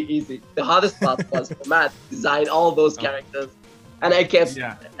really easy. The hardest part was for Matt to design all those characters, and I kept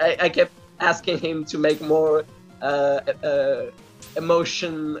asking him to make more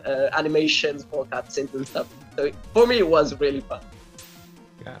emotion animations for cutscenes and stuff. So for me, it was really fun.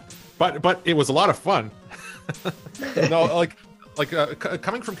 Yeah, but it was a lot of fun. No,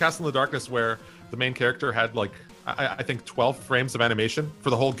 coming from Castle in the Darkness, where the main character had I think 12 frames of animation for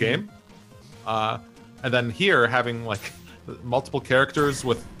the whole game, and then here having multiple characters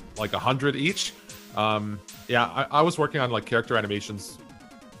with 100 each. I was working on character animations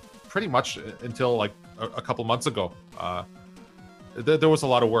pretty much until a couple months ago. There was a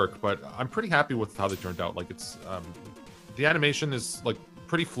lot of work, but I'm pretty happy with how they turned out. It's the animation is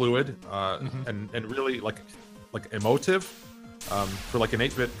pretty fluid and really emotive for an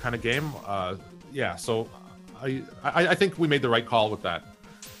 8-bit kind of game. So I think we made the right call with that.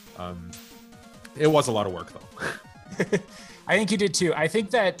 It was a lot of work though. I think you did too. I think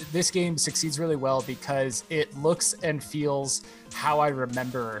that this game succeeds really well because it looks and feels how I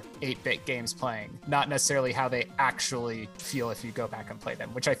remember 8-bit games playing, not necessarily how they actually feel if you go back and play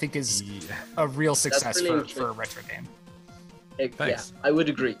them, which I think is a real success really for a retro game. Yeah, I would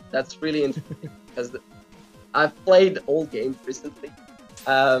agree. That's really interesting because I've played old games recently,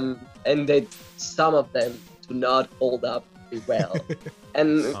 and some of them do not hold up very well.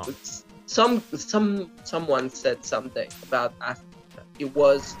 And someone said something about it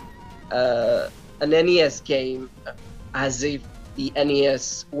was an NES game as if the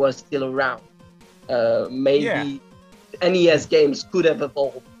NES was still around. Maybe NES games could have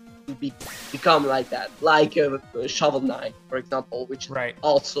evolved to become like that, like Shovel Knight, for example, which is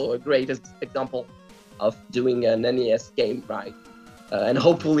also a great example of doing an NES game right, and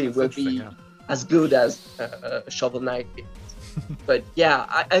hopefully will be as good as Shovel Knight is. But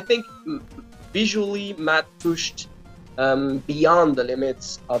I think visually Matt pushed beyond the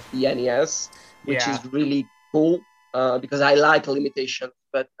limits of the NES, which is really cool because I like limitations,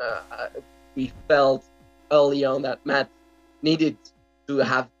 but we felt early on that Matt needed to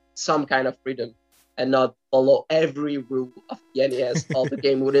have some kind of freedom and not follow every rule of the NES or the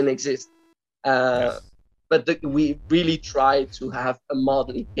game wouldn't exist. But we really try to have a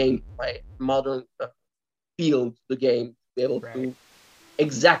modern gameplay, modern feel to the game, to be able to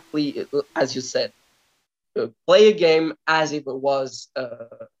exactly, as you said, play a game as if it was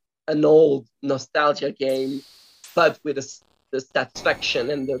an old nostalgia game, but with the satisfaction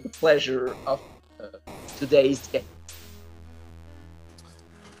and the pleasure of today's game.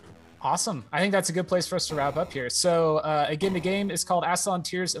 Awesome. I think that's a good place for us to wrap up here. So again, the game is called Astalon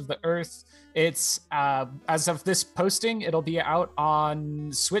Tears of the Earth. It's, as of this posting, it'll be out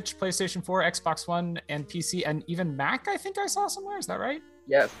on Switch, PlayStation 4, Xbox One, and PC, and even Mac, I think I saw somewhere. Is that right?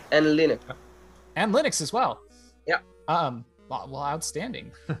 Yes, and Linux. And Linux as well. Yeah. Well,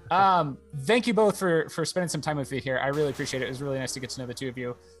 outstanding. Thank you both for spending some time with me here. I really appreciate it. It was really nice to get to know the two of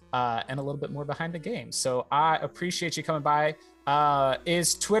you and a little bit more behind the game. So I appreciate you coming by.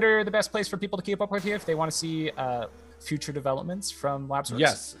 Is Twitter the best place for people to keep up with you if they want to see future developments from LabsWorks?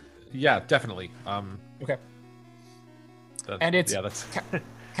 Yes. Yeah, definitely. Okay. And it's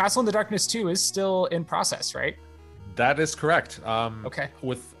Castle in the Darkness 2 is still in process, right? That is correct. Okay.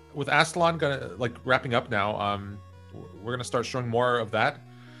 With Astalon gonna wrapping up now, we're gonna start showing more of that.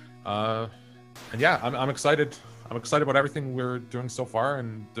 And yeah, I'm excited. I'm excited about everything we're doing so far,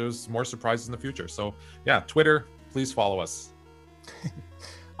 and there's more surprises in the future. So yeah, Twitter, please follow us.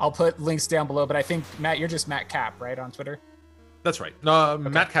 I'll put links down below, but I think Matt, you're just Matt Cap, right, on Twitter? That's right. No, okay.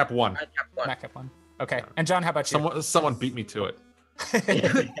 Matt Cap 1. Matt Cap 1. Okay. And John, how about you? Someone beat me to it.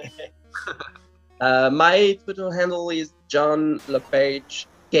 My Twitter handle is John LePage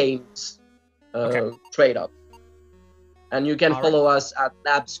Games. Trade up. And you can follow us at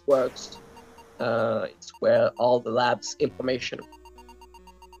LabsWorks. It's where all the labs information.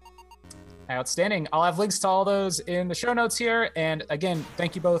 Outstanding. I'll have links to all those in the show notes here. And again,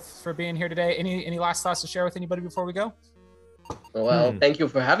 thank you both for being here today. Any last thoughts to share with anybody before we go? Well, thank you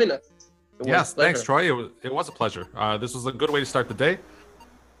for having us. Yes, thanks, Troy. It was a pleasure. This was a good way to start the day.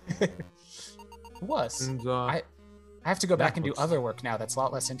 It was. And, I have to go back and do other work now. That's a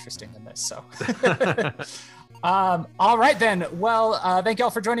lot less interesting than this. So, all right then. Well, thank you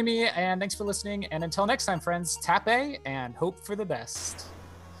all for joining me, and thanks for listening. And until next time, friends, tap A and hope for the best.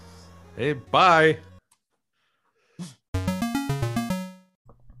 Hey, bye.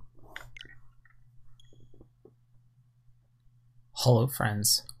 Hello,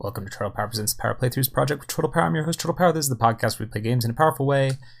 friends. Welcome to Turtle Power Presents the Power Playthroughs Project with Turtle Power. I'm your host, Turtle Power. This is the podcast where we play games in a powerful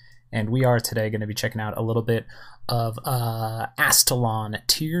way. And we are today going to be checking out a little bit of Astalon,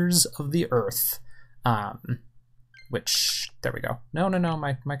 Tears of the Earth. Which, there we go. No,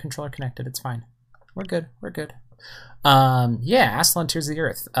 my controller connected. It's fine. We're good. Yeah, Astalon, Tears of the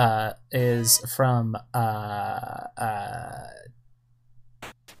Earth is from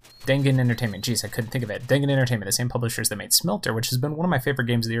Dangan Entertainment. Jeez, I couldn't think of it. Dangan Entertainment, the same publishers that made Smelter, which has been one of my favorite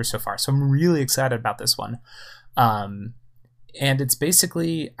games of the year so far. So I'm really excited about this one. And it's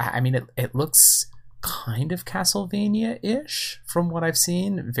basically, I mean, it looks kind of Castlevania-ish from what I've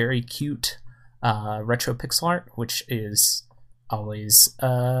seen. Very cute retro pixel art, which is always,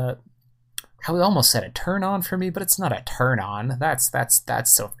 I would almost said a turn on for me, but it's not a turn on. That's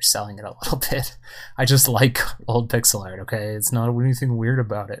overselling it a little bit. I just like old pixel art. Okay, it's not anything weird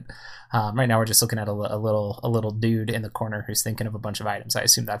about it. Right now we're just looking at a little dude in the corner who's thinking of a bunch of items. I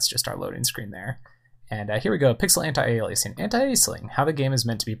assume that's just our loading screen there. And here we go. Pixel anti-aliasing. Anti-aliasing, how the game is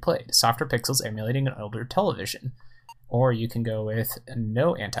meant to be played. Softer pixels emulating an older television. Or you can go with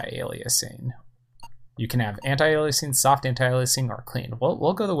no anti-aliasing. You can have anti-aliasing, soft anti-aliasing, or clean.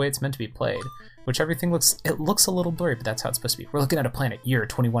 We'll go the way it's meant to be played, which everything looks a little blurry, but that's how it's supposed to be. We're looking at a planet, year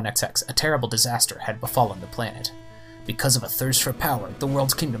 21XX. A terrible disaster had befallen the planet. Because of a thirst for power, the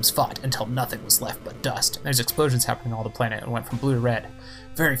world's kingdoms fought until nothing was left but dust. There's explosions happening on all the planet and went from blue to red.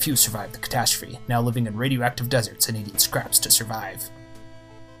 Very few survived the catastrophe, now living in radioactive deserts and eating scraps to survive.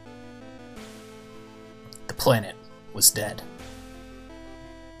 The planet was dead.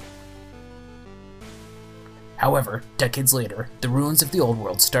 However, decades later, the ruins of the old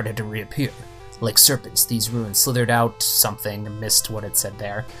world started to reappear. Like serpents, these ruins slithered out something, missed what it said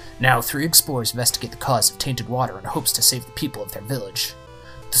there. Now, 3 explorers investigate the cause of tainted water in hopes to save the people of their village.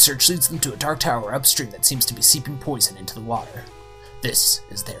 The search leads them to a dark tower upstream that seems to be seeping poison into the water. This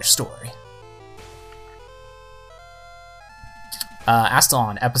is their story.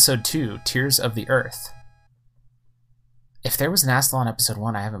 Astalon, Episode 2, Tears of the Earth. If there was an Astalon Episode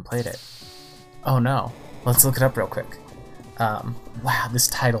 1, I haven't played it. Oh no. Let's look it up real quick. Wow, this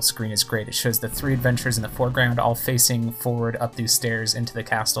title screen is great. It shows the 3 adventurers in the foreground, all facing forward up these stairs into the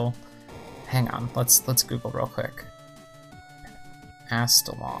castle. Hang on, let's Google real quick.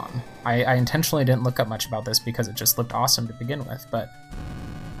 Astalon. I intentionally didn't look up much about this because it just looked awesome to begin with, but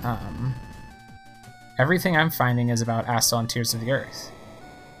everything I'm finding is about Astalon, Tears of the Earth.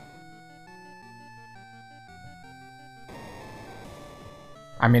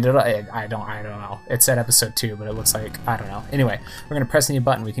 I mean, I don't know. It said episode 2, but it looks like, I don't know. Anyway, we're going to press any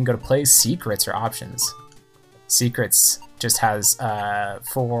button. We can go to play secrets or options. Secrets just has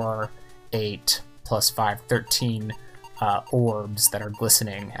 4, 8, plus 5, 13 orbs that are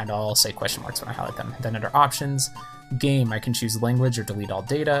glistening, and I'll say question marks when I highlight them. Then under options, game, I can choose language or delete all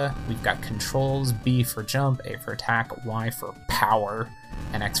data. We've got controls, B for jump, A for attack, Y for power,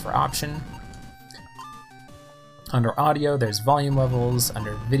 and X for option. Under audio, there's volume levels.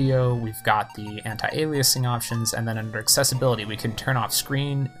 Under video, we've got the anti-aliasing options. And then under accessibility, we can turn off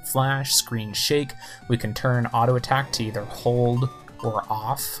screen flash, screen shake. We can turn auto attack to either hold or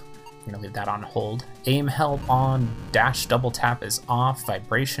off. I'm gonna leave that on hold. Aim help on, dash double tap is off,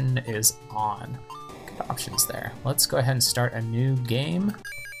 vibration is on. Good options there. Let's go ahead and start a new game.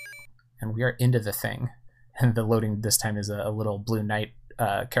 And we are into the thing. And the loading this time is a little Blue Knight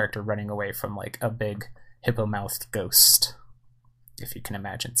character running away from like a big hippo-mouthed ghost, if you can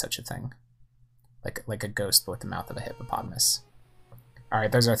imagine such a thing. Like a ghost but with the mouth of a hippopotamus.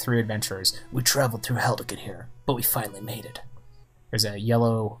 Alright, there's our 3 adventurers. We traveled through hell to get here, but we finally made it. There's a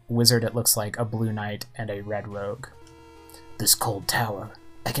yellow wizard, it looks like, a blue knight, and a red rogue. This cold tower,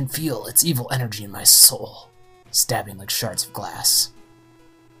 I can feel its evil energy in my soul, stabbing like shards of glass.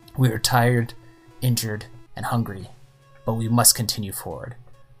 We are tired, injured, and hungry, but we must continue forward.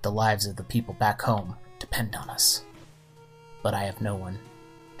 The lives of the people back home depend on us. But I have no one.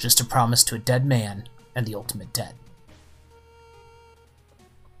 Just a promise to a dead man and the ultimate debt.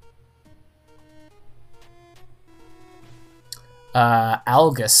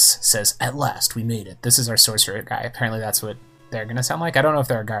 Algus says, "At last, we made it." This is our sorcerer guy. Apparently that's what they're gonna sound like. I don't know if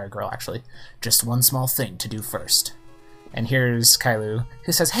they're a guy or girl, actually. "Just one small thing to do first." And here's Kailu,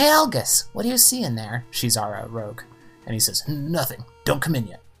 who says, "Hey, Algus, what do you see in there?" She's our rogue. And he says, "Nothing. Don't come in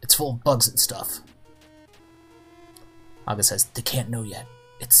yet. It's full of bugs and stuff." Algus says, "They can't know yet.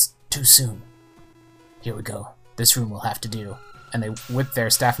 It's too soon." "Here we go. This room will have to do." And they whip their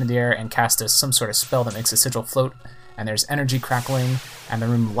staff into the air and cast some sort of spell that makes a sigil float, and there's energy crackling, and the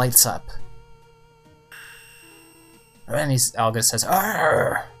room lights up. And Algus says,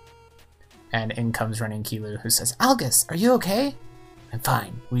 "Arr!" And in comes running Kilu, who says, "Algus, are you okay?" "I'm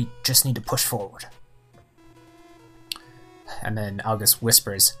fine. We just need to push forward." And then Algus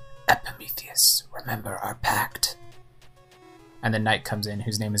whispers, "Epimetheus, remember our pact." And then Night comes in,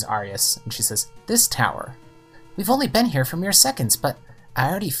 whose name is Arius, and she says, "This tower. We've only been here for mere seconds, but I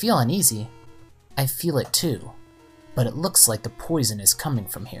already feel uneasy." "I feel it too, but it looks like the poison is coming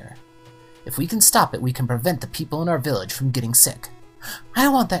from here. If we can stop it, we can prevent the people in our village from getting sick." "I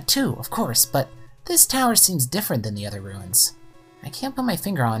want that too, of course, but this tower seems different than the other ruins. I can't put my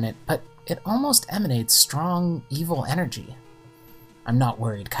finger on it, but it almost emanates strong, evil energy." "I'm not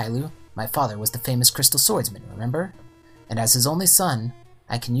worried, Kailu. My father was the famous crystal swordsman, remember? And as his only son,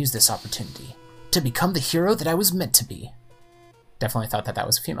 I can use this opportunity to become the hero that I was meant to be." Definitely thought that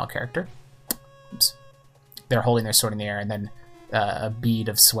was a female character. Oops. They're holding their sword in the air, and then a bead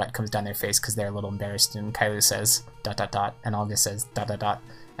of sweat comes down their face because they're a little embarrassed, and Kailu says, ... and Algus says, ...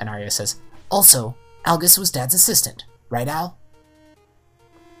 and Arya says, "Also, Algus was Dad's assistant, right, Al?"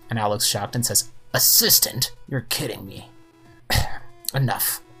 And Al looks shocked and says, "Assistant? You're kidding me."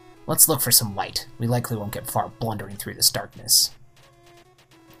 "Enough. Let's look for some light. We likely won't get far blundering through this darkness."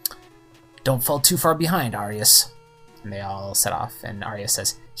 "Don't fall too far behind, Arius." And they all set off, and Arya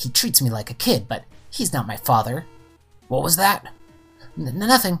says, "He treats me like a kid, but he's not my father." "What was that?"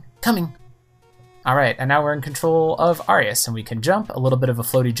 Nothing. Coming." Alright, and now we're in control of Arius, and we can jump, a little bit of a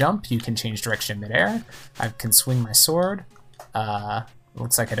floaty jump. You can change direction midair. I can swing my sword.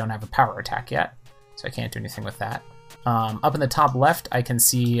 Looks like I don't have a power attack yet, so I can't do anything with that. Up in the top left, I can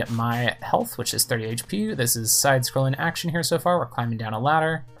see my health, which is 30 HP. This is side-scrolling action here so far. We're climbing down a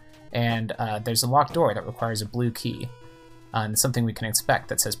ladder, and there's a locked door that requires a blue key. And something we can expect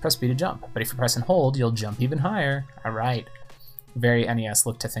that says press B to jump, but if you press and hold, you'll jump even higher. Alright. Very NES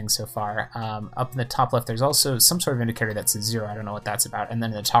look to things so far. Up in the top left, there's also some sort of indicator that says 0. I don't know what that's about. And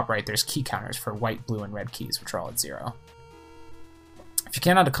then in the top right, there's key counters for white, blue, and red keys, which are all at 0. If you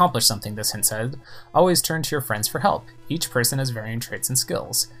cannot accomplish something, this hint said, always turn to your friends for help. Each person has varying traits and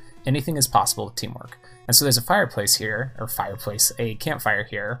skills. Anything is possible with teamwork. And so there's a fireplace here, a campfire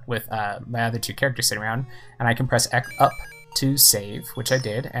here with my other two characters sitting around, and I can press X up to save, which I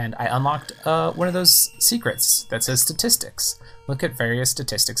did, and I unlocked one of those secrets that says statistics. Look at various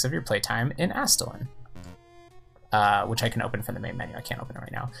statistics of your playtime in Astalin, which I can open from the main menu. I can't open it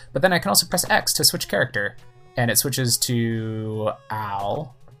right now. But then I can also press X to switch character, and it switches to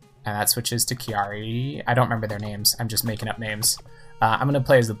Al, and that switches to Kiari. I don't remember their names. I'm just making up names. I'm going to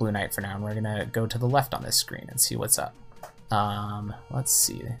play as the Blue Knight for now, and we're going to go to the left on this screen and see what's up. Let's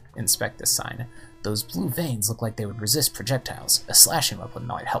see. Inspect this sign. Those blue veins look like they would resist projectiles. A slashing weapon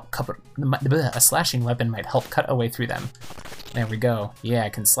might help cut a way through them. There we go. Yeah, I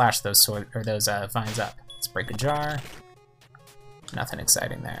can slash those vines up. Let's break a jar. Nothing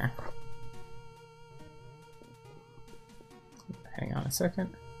exciting there. Hang on a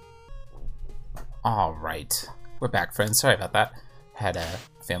second. All right, we're back, friends. Sorry about that. Had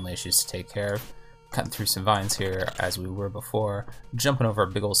family issues to take care of. Cutting through some vines here as we were before, jumping over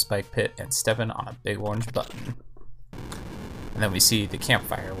a big old spike pit and stepping on a big orange button. And then we see the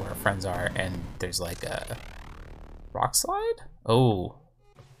campfire where our friends are, and there's like a rock slide? Oh.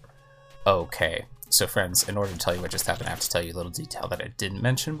 Okay. So friends, in order to tell you what just happened, I have to tell you a little detail that I didn't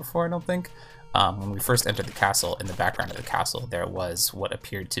mention before, I don't think. When we first entered the castle, in the background of the castle, there was what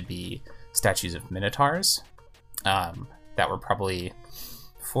appeared to be statues of minotaurs that were probably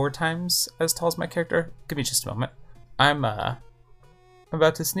 4 times as tall as my character. Give me just a moment. I'm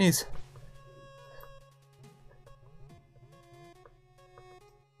about to sneeze.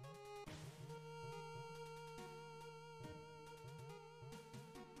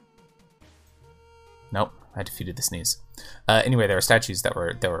 Nope, I defeated the sneeze. Anyway, there were statues that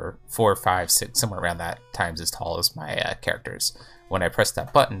were 4, 5, 6, somewhere around that times as tall as my characters. When I pressed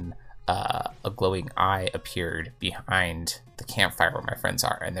that button, a glowing eye appeared behind the campfire where my friends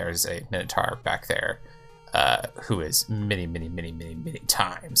are, and there's a Minotaur back there who is many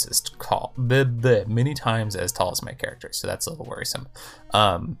times as tall, many times as tall as my character. So that's a little worrisome.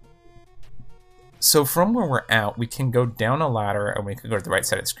 So from where we're at, we can go down a ladder and we can go to the right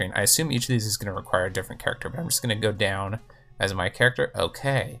side of the screen. I assume each of these is going to require a different character, but I'm just going to go down as my character.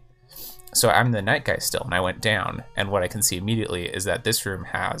 Okay. So I'm the night guy still, and I went down, and what I can see immediately is that this room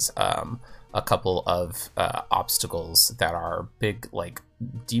has a couple of obstacles that are big, like,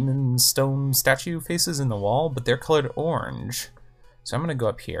 demon stone statue faces in the wall, but they're colored orange. So I'm going to go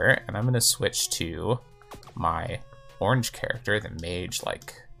up here, and I'm going to switch to my orange character, the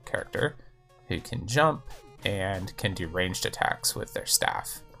mage-like character, who can jump and can do ranged attacks with their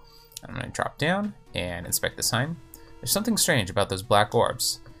staff. I'm going to drop down and inspect the sign. There's something strange about those black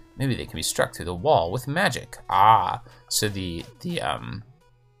orbs. Maybe they can be struck through the wall with magic. Ah, so the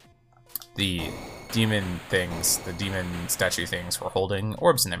demon things, the demon statue things were holding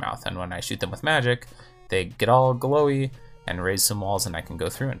orbs in their mouth, and when I shoot them with magic, they get all glowy and raise some walls, and I can go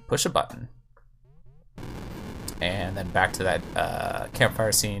through and push a button. And then back to that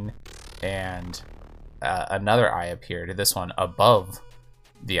campfire scene, and another eye appeared, this one above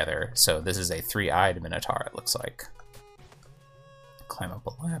the other, so this is a three-eyed Minotaur, it looks like. Climb up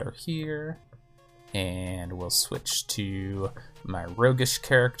a ladder here, and we'll switch to my roguish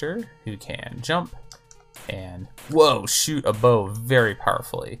character who can jump and, whoa, shoot a bow very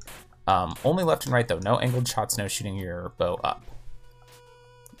powerfully. Only left and right though, no angled shots, no shooting your bow up.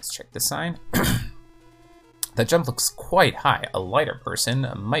 Let's check this sign. That jump looks quite high. A lighter person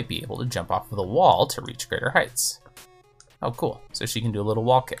might be able to jump off of the wall to reach greater heights. Oh, cool. So she can do a little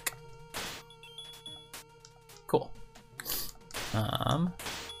wall kick. Cool.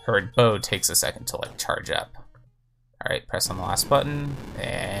 Her bow takes a second to like charge up. Alright, press on the last button,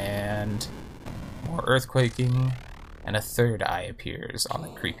 and more earthquaking, and a third eye appears on the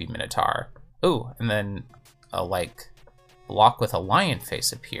creepy Minotaur. Ooh, and then a like block with a lion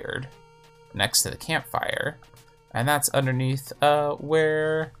face appeared next to the campfire, and that's underneath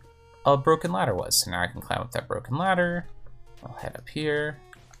where a broken ladder was. So now I can climb up that broken ladder. I'll head up here.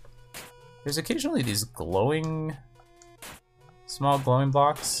 There's occasionally these glowing, small glowing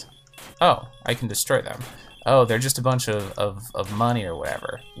blocks. Oh, I can destroy them. Oh, they're just a bunch of money or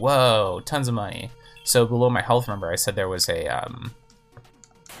whatever. Whoa, tons of money. So below my health, remember I said there was a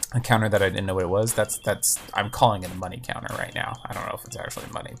counter that I didn't know what it was. I'm calling it a money counter right now. I don't know if it's actually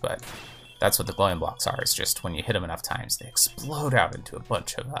money, but that's what the glowing blocks are. It's just when you hit them enough times, they explode out into a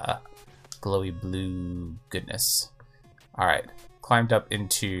bunch of glowy blue goodness. All right, climbed up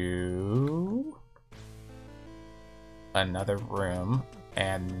into another room,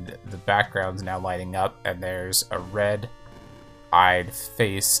 and the background's now lighting up, and there's a red-eyed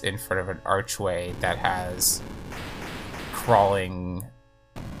face in front of an archway that has crawling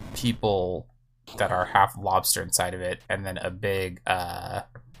people that are half lobster inside of it, and then a big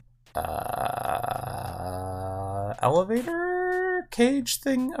elevator cage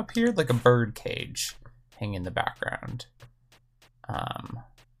thing appeared, like a bird cage hanging in the background.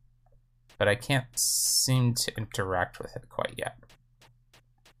 But I can't seem to interact with it quite yet.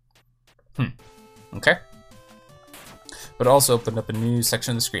 Okay. But also opened up a new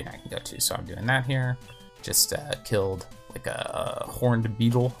section of the screen I can go to, so I'm doing that here. Just killed like a horned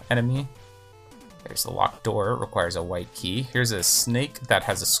beetle enemy. There's the locked door, it requires a white key. Here's a snake that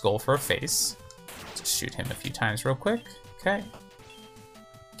has a skull for a face. Just shoot him a few times real quick. Okay.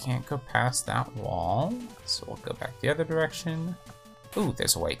 Can't go past that wall, so we'll go back the other direction. Ooh,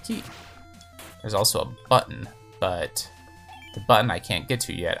 there's a white key. There's also a button, but the button I can't get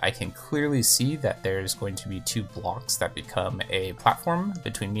to yet. I can clearly see that there's going to be 2 blocks that become a platform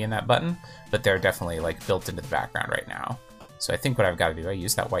between me and that button, but they're definitely like built into the background right now. So I think what I've got to do, I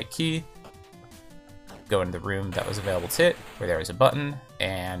use that white key, go into the room that was available to it, where there was a button,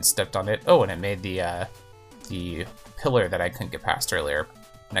 and stepped on it. Oh, and it made the pillar that I couldn't get past earlier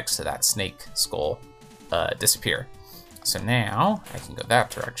next to that snake skull disappear. So now I can go that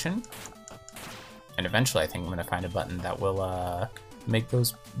direction. And eventually I think I'm going to find a button that will make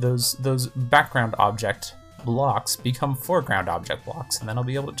those background object blocks become foreground object blocks, and then I'll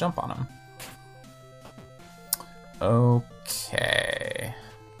be able to jump on them. Okay.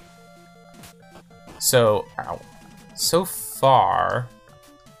 So, so far,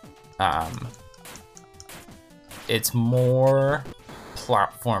 it's more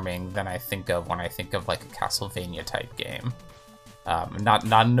platforming than I think of when I think of like a Castlevania type game. Not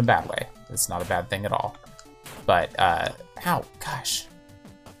in a bad way. It's not a bad thing at all. But, ow, gosh.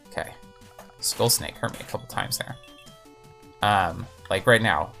 Okay. Skull Snake hurt me a couple times there. Like right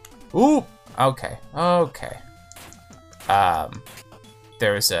now, Ooh, okay.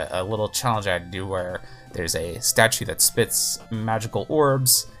 There's a little challenge I had to do where there's a statue that spits magical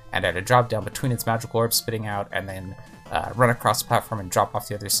orbs, and I had to drop down between its magical orbs spitting out, and then run across the platform and drop off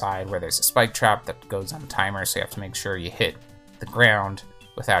the other side where there's a spike trap that goes on a timer, so you have to make sure you hit the ground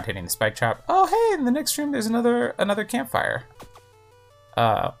without hitting the spike trap. Oh, hey, in the next room there's another campfire.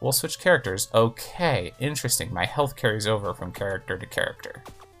 We'll switch characters. Okay, interesting. My health carries over from character to character.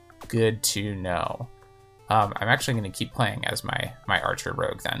 Good to know. I'm actually going to keep playing as my archer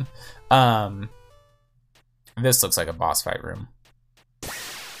rogue then. This looks like a boss fight room.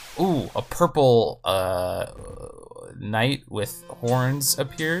 Ooh, a purple knight with horns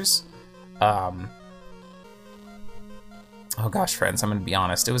appears. Oh gosh, friends, I'm going to be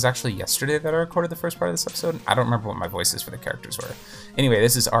honest. It was actually yesterday that I recorded the first part of this episode. I don't remember what my voices for the characters were. Anyway,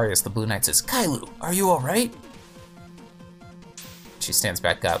 this is Arius. The Blue Knight says, Kailu, are you alright? She stands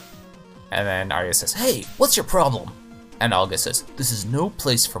back up. And then Arius says, hey, what's your problem? And Alga says, this is no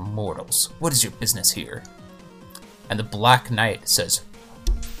place for mortals. What is your business here? And the Black Knight says,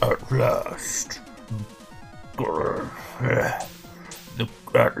 at last.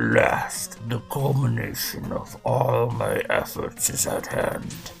 At last, the culmination of all my efforts is at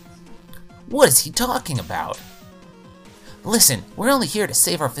hand. What is he talking about? Listen, we're only here to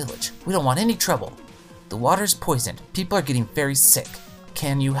save our village. We don't want any trouble. The water's poisoned. People are getting very sick.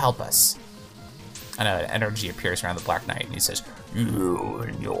 Can you help us? And an energy appears around the Black Knight, and he says, you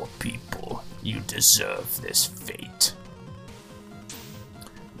and your people, you deserve this fate.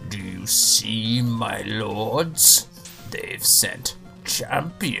 Do you see, my lords? They've sent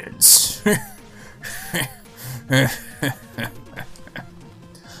champions.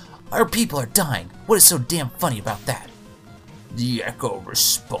 Our people are dying. What is so damn funny about that? The echo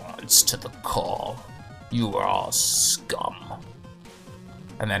responds to the call. You are all scum.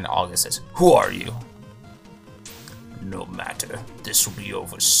 And then Alga says, who are you? No matter. This will be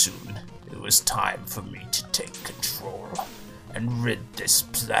over soon. It was time for me to take control and rid this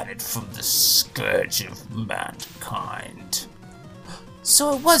planet from the scourge of mankind.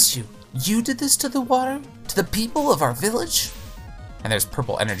 So it was you. You did this to the water? To the people of our village? And there's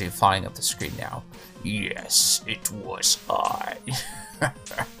purple energy flying up the screen now. Yes, it was I.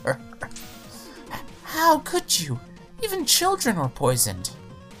 How could you? Even children were poisoned.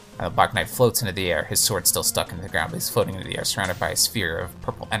 And the Black Knight floats into the air, his sword still stuck into the ground, but he's floating into the air, surrounded by a sphere of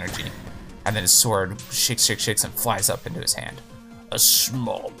purple energy. And then his sword shakes, and flies up into his hand. A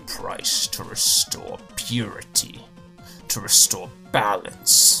small price to restore purity, to restore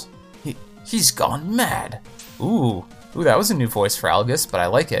balance. He's gone mad. Ooh, that was a new voice for Algus, but I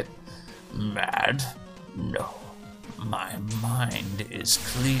like it. Mad? No, my mind is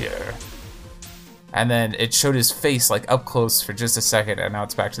clear. And then it showed his face like up close for just a second, and now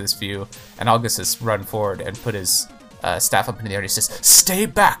it's back to this view. And Algus has run forward and put his staff up into the air, and he says, stay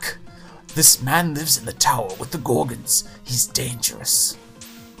back! This man lives in the tower with the Gorgons. He's dangerous.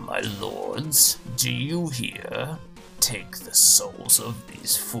 My lords, do you hear? Take the souls of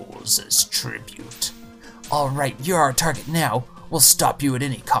these fools as tribute. Alright, you're our target now. We'll stop you at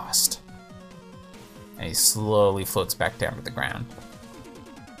any cost. And he slowly floats back down to the ground.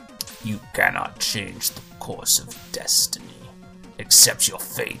 You cannot change the course of destiny. Accept your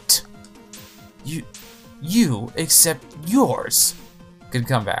fate. You accept yours. Good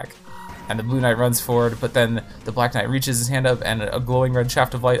comeback. And the Blue Knight runs forward, but then the Black Knight reaches his hand up and a glowing red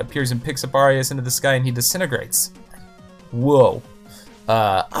shaft of light appears and picks up Arius into the sky and he disintegrates. Whoa.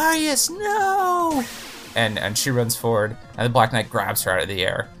 Arius, no! And she runs forward and the Black Knight grabs her out of the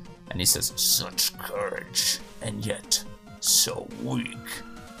air and he says, such courage, and yet so weak.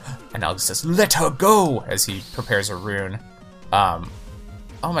 And Algus says, let her go! As he prepares a rune. Oh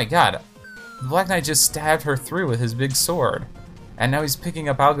my god. The Black Knight just stabbed her through with his big sword. And now he's picking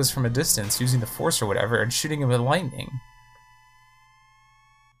up Algus from a distance, using the Force or whatever, and shooting him with lightning.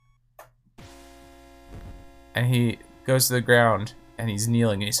 And he goes to the ground, and he's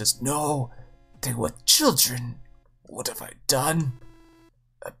kneeling, and he says, no, they were children. What have I done?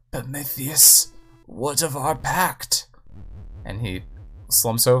 Prometheus, what of our pact? And he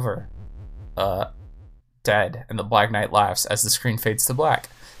slumps over, dead, and the Black Knight laughs as the screen fades to black.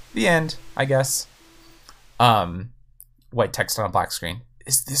 The end, I guess. White text on a black screen.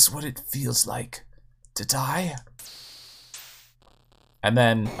 Is this what it feels like to die? And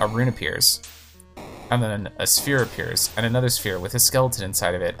then a rune appears. And then a sphere appears, and another sphere with a skeleton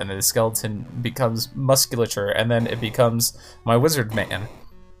inside of it, and then the skeleton becomes musculature, and then it becomes my wizard man.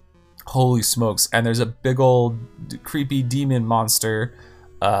 Holy smokes. And there's a big old creepy demon monster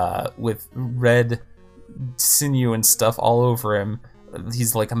with red sinew and stuff all over him,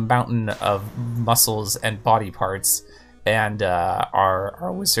 he's like a mountain of muscles and body parts, and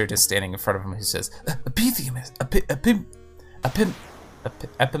our wizard is standing in front of him who says, Epimetheus,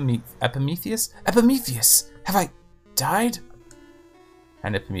 have I died?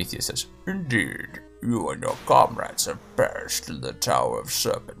 And Epimetheus says, indeed, you and your comrades have perished in the Tower of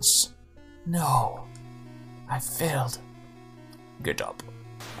Serpents. No, I failed. Get up.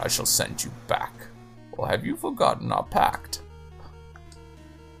 I shall send you back. Or have you forgotten our pact?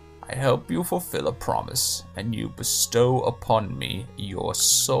 I help you fulfill a promise, and you bestow upon me your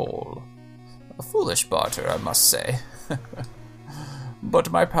soul. A foolish barter, I must say.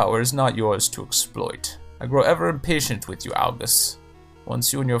 But my power is not yours to exploit. I grow ever impatient with you, Algus.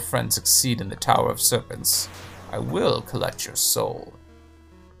 Once you and your friends succeed in the Tower of Serpents, I will collect your soul.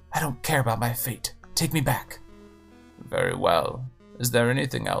 I don't care about my fate. Take me back. Very well. Is there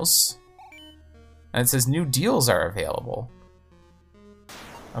anything else? And it says new deals are available.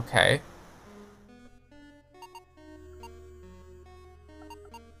 Okay.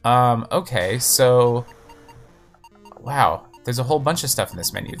 Okay, so... Wow, there's a whole bunch of stuff in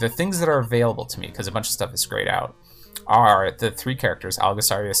this menu. The things that are available to me, because a bunch of stuff is grayed out, are the 3 characters,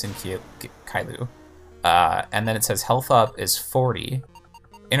 Algus, Arius, and Kailu. And then it says health up is 40.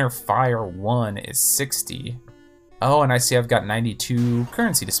 Inner Fire 1 is 60. Oh, and I see I've got 92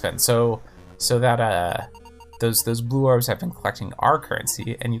 currency to spend. So that those blue orbs have been collecting our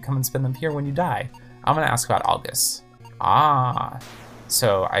currency, and you come and spend them here when you die. I'm gonna ask about Algus.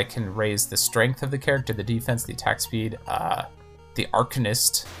 So I can raise the strength of the character, the defense, the attack speed. The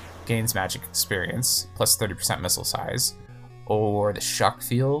Arcanist gains magic experience, plus 30% missile size. Or the Shock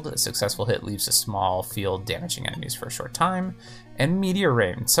Field, a successful hit leaves a small field damaging enemies for a short time. And Meteor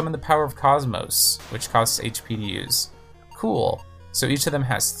Rain, summon the power of Cosmos, which costs HP to use. Cool. So each of them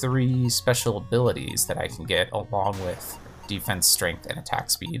has 3 special abilities that I can get along with defense, strength, and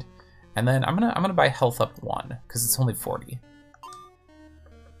attack speed. And then I'm gonna buy health up 1, because it's only 40.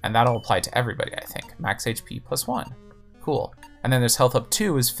 And that'll apply to everybody, I think. Max HP plus 1. Cool. And then there's health up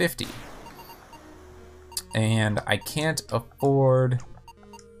 2 is 50. And I can't afford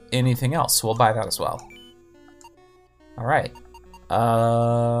anything else, so we'll buy that as well. Alright.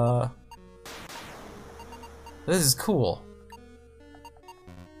 This is cool.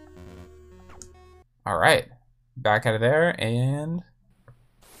 Alright. Back out of there, and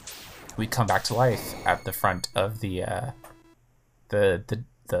we come back to life at the front of the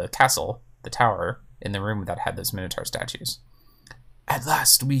castle, the tower, in the room that had those Minotaur statues. At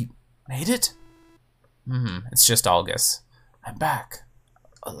last, we made it? It's just Algus. I'm back.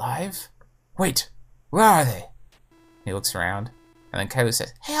 Alive? Wait, where are they? He looks around, and then Kailu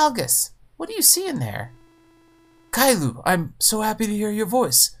says, Hey Algus, what do you see in there? Kailu, I'm so happy to hear your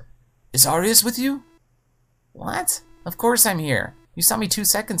voice. Is Arius with you? What? Of course I'm here. You saw me 2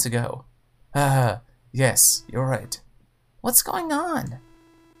 seconds ago. Yes, you're right. What's going on?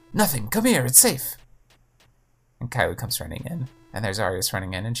 Nothing, come here, it's safe. And Kailu comes running in, and there's Arius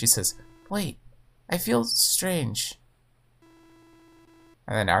running in, and she says, Wait, I feel strange.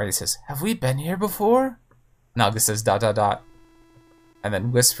 And then Arius says, Have we been here before? And Algus says, ... And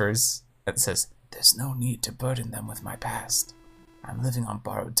then whispers and says, There's no need to burden them with my past. I'm living on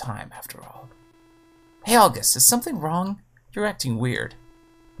borrowed time, after all. Hey, Algus, is something wrong? You're acting weird.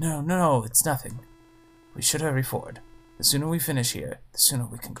 No, it's nothing. We should hurry forward. The sooner we finish here, the sooner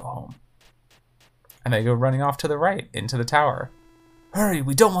we can go home. And they go running off to the right, into the tower. Hurry,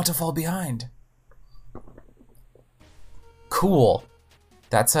 we don't want to fall behind. Cool.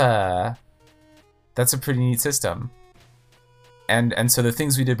 That's a pretty neat system. And so the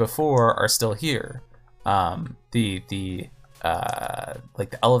things we did before are still here. Like the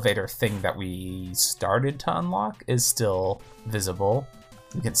elevator thing that we started to unlock is still visible.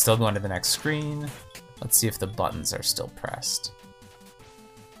 We can still go into the next screen. Let's see if the buttons are still pressed.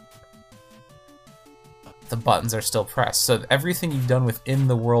 The buttons are still pressed. So everything you've done within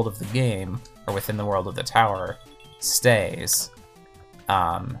the world of the game, or within the world of the tower, stays.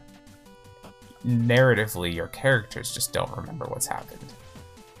 Narratively, your characters just don't remember what's happened.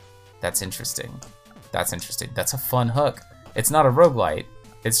 That's interesting. That's interesting. That's a fun hook. It's not a roguelite.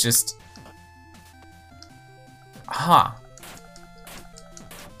 It's just...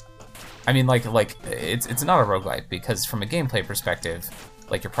 I mean, like it's not a roguelite, because from a gameplay perspective,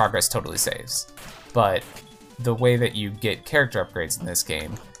 like, your progress totally saves. But the way that you get character upgrades in this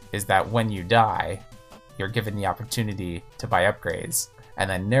game is that when you die, you're given the opportunity to buy upgrades, and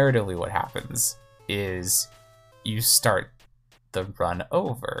then narratively what happens is you start the run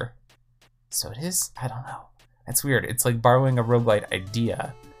over. So it is, I don't know. That's weird. It's like borrowing a roguelite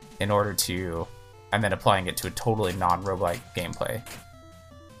idea in order to and then applying it to a totally non-roguelike gameplay.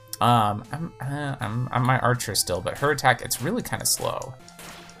 I'm my archer still, but her attack, it's really kind of slow.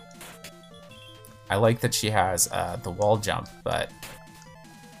 I like that she has the wall jump, but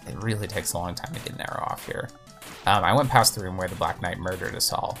it really takes a long time to get an arrow off here. I went past the room where the Black Knight murdered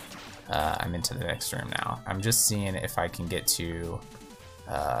us all. I'm into the next room now. I'm just seeing if I can get to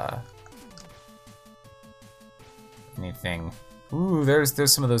anything. Ooh, there's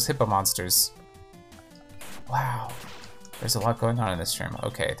some of those hippo monsters. Wow. There's a lot going on in this room.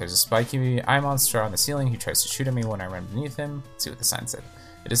 Okay, there's a spiky eye monster on the ceiling who tries to shoot at me when I run beneath him. Let's see what the sign said.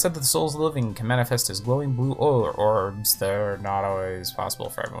 It is said that the souls of the living can manifest as glowing blue orbs. They're not always possible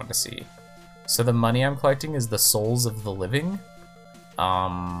for everyone to see. So the money I'm collecting is the souls of the living?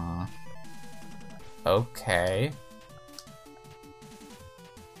 Okay.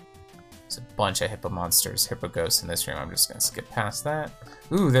 There's a bunch of hippo monsters, hippo ghosts in this room. I'm just gonna skip past that.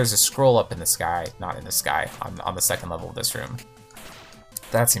 Ooh, there's a scroll up in the sky. Not in the sky, on the second level of this room.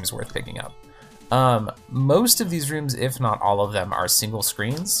 That seems worth picking up. Most of these rooms, if not all of them, are single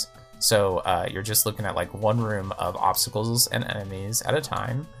screens. So you're just looking at like one room of obstacles and enemies at a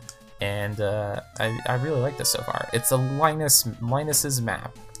time. And I really like this so far. It's a Linus's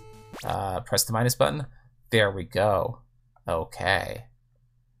map. Press the minus button. There we go. Okay.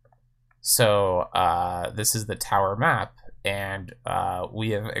 So this is the tower map, and we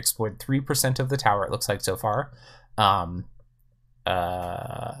have explored 3% of the tower, it looks like so far.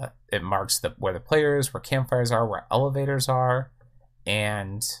 It marks where the players, where campfires are, where elevators are,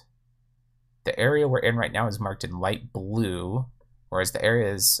 and the area we're in right now is marked in light blue, whereas the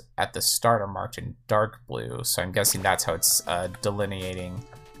areas at the start are marked in dark blue. So I'm guessing that's how it's delineating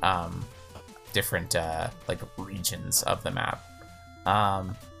different like regions of the map.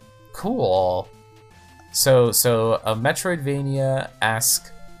 Cool. So a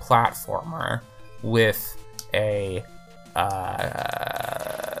Metroidvania-esque platformer with a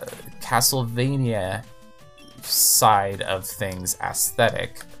Castlevania side of things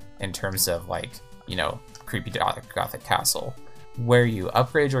aesthetic in terms of, like, you know, creepy gothic castle, where you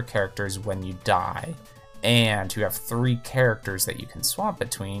upgrade your characters when you die, and you have 3 characters that you can swap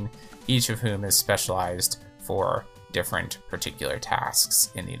between, each of whom is specialized for different particular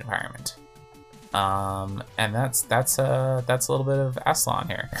tasks in the environment. And that's a little bit of Aslan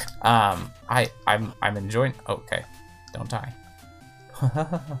here. I'm enjoying. Okay, don't die.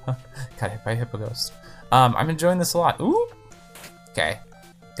 Got hit by a hippo ghost. I'm enjoying this a lot. Ooh. Okay,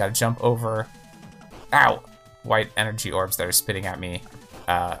 gotta jump over. Ow! White energy orbs that are spitting at me.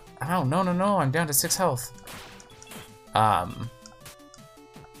 Oh no! I'm down to 6 health. I'm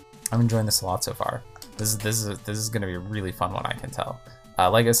enjoying this a lot so far. This is gonna be a really fun one, I can tell.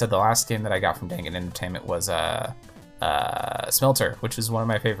 Like I said, the last game that I got from Dangan Entertainment was Smelter, which is one of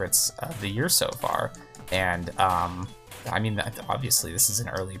my favorites of the year so far. And I mean, obviously this is an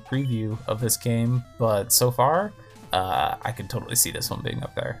early preview of this game, but so far, I could totally see this one being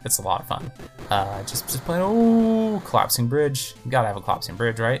up there. It's a lot of fun. Just playing. Oh, collapsing bridge. You gotta have a collapsing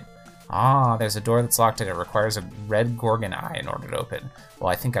bridge, right? Ah, there's a door that's locked and it requires a red Gorgon eye in order to open. Well,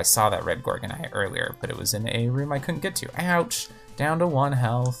 I think I saw that red Gorgon eye earlier, but it was in a room I couldn't get to. Ouch! Down to 1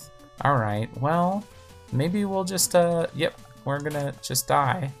 health. Alright, well, maybe we'll just, yep, we're gonna just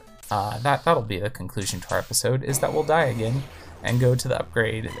die. That'll be the conclusion to our episode, is that we'll die again and go to the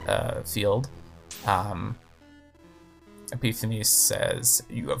upgrade field. Epiphany says,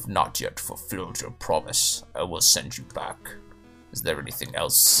 "You have not yet fulfilled your promise. I will send you back. Is there anything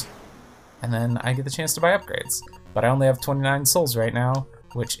else?" And then I get the chance to buy upgrades. But I only have 29 souls right now,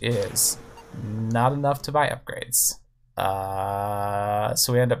 which is not enough to buy upgrades.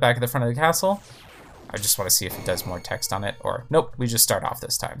 So we end up back at the front of the castle. I just want to see if it does more text on it, or nope, we just start off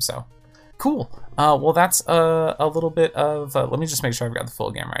this time, so. Cool. Well, that's a little bit of, let me just make sure I've got the full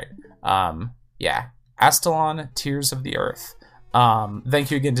game right. Yeah, Astalon, Tears of the Earth.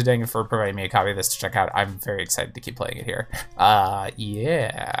 Thank you again to Dangan for providing me a copy of this to check out. I'm very excited to keep playing it here.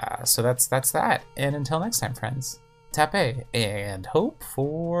 Yeah, so that's that. And until next time, friends, tap A and hope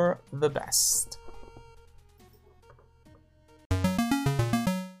for the best.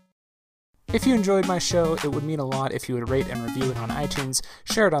 If you enjoyed my show, it would mean a lot if you would rate and review it on iTunes,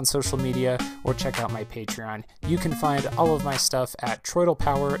 share it on social media, or check out my Patreon. You can find all of my stuff at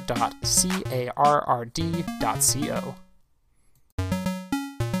troidalpower.carrd.co.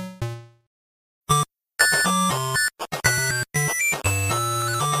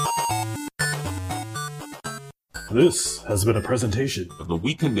 This has been a presentation of the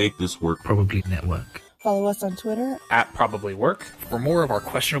We Can Make This Work Probably Network. Follow us on Twitter @ProbablyWork for more of our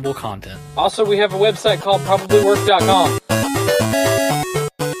questionable content. Also, we have a website called probablywork.com.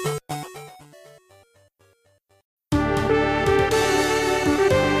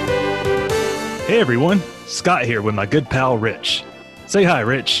 Hey everyone, Scott here with my good pal Rich. Say hi,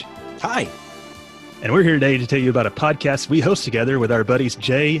 Rich. Hi. And we're here today to tell you about a podcast we host together with our buddies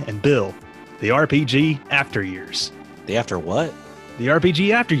Jay and Bill, the RPG After Years. The After what? The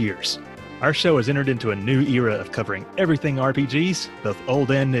RPG After Years. Our show has entered into a new era of covering everything RPGs, both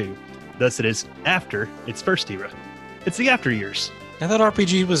old and new. Thus it is after its first era. It's the After Years. I thought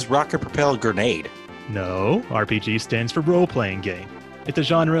RPG was rocket-propelled grenade. No, RPG stands for role-playing game. It's a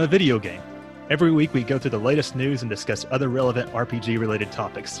genre of video game. Every week we go through the latest news and discuss other relevant RPG-related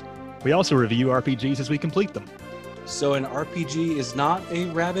topics. We also review RPGs as we complete them. So an RPG is not a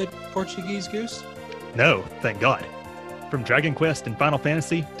rabid Portuguese goose? No, thank God. From Dragon Quest and Final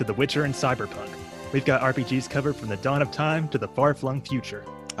Fantasy to The Witcher and Cyberpunk, we've got RPGs covered from the dawn of time to the far-flung future.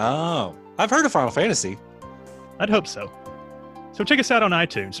 Oh, I've heard of Final Fantasy. I'd hope so. So check us out on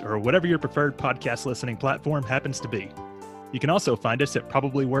iTunes or whatever your preferred podcast listening platform happens to be. You can also find us at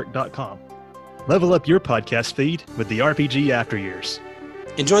probablywork.com. Level up your podcast feed with the RPG After Years.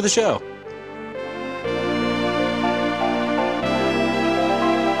 Enjoy the show.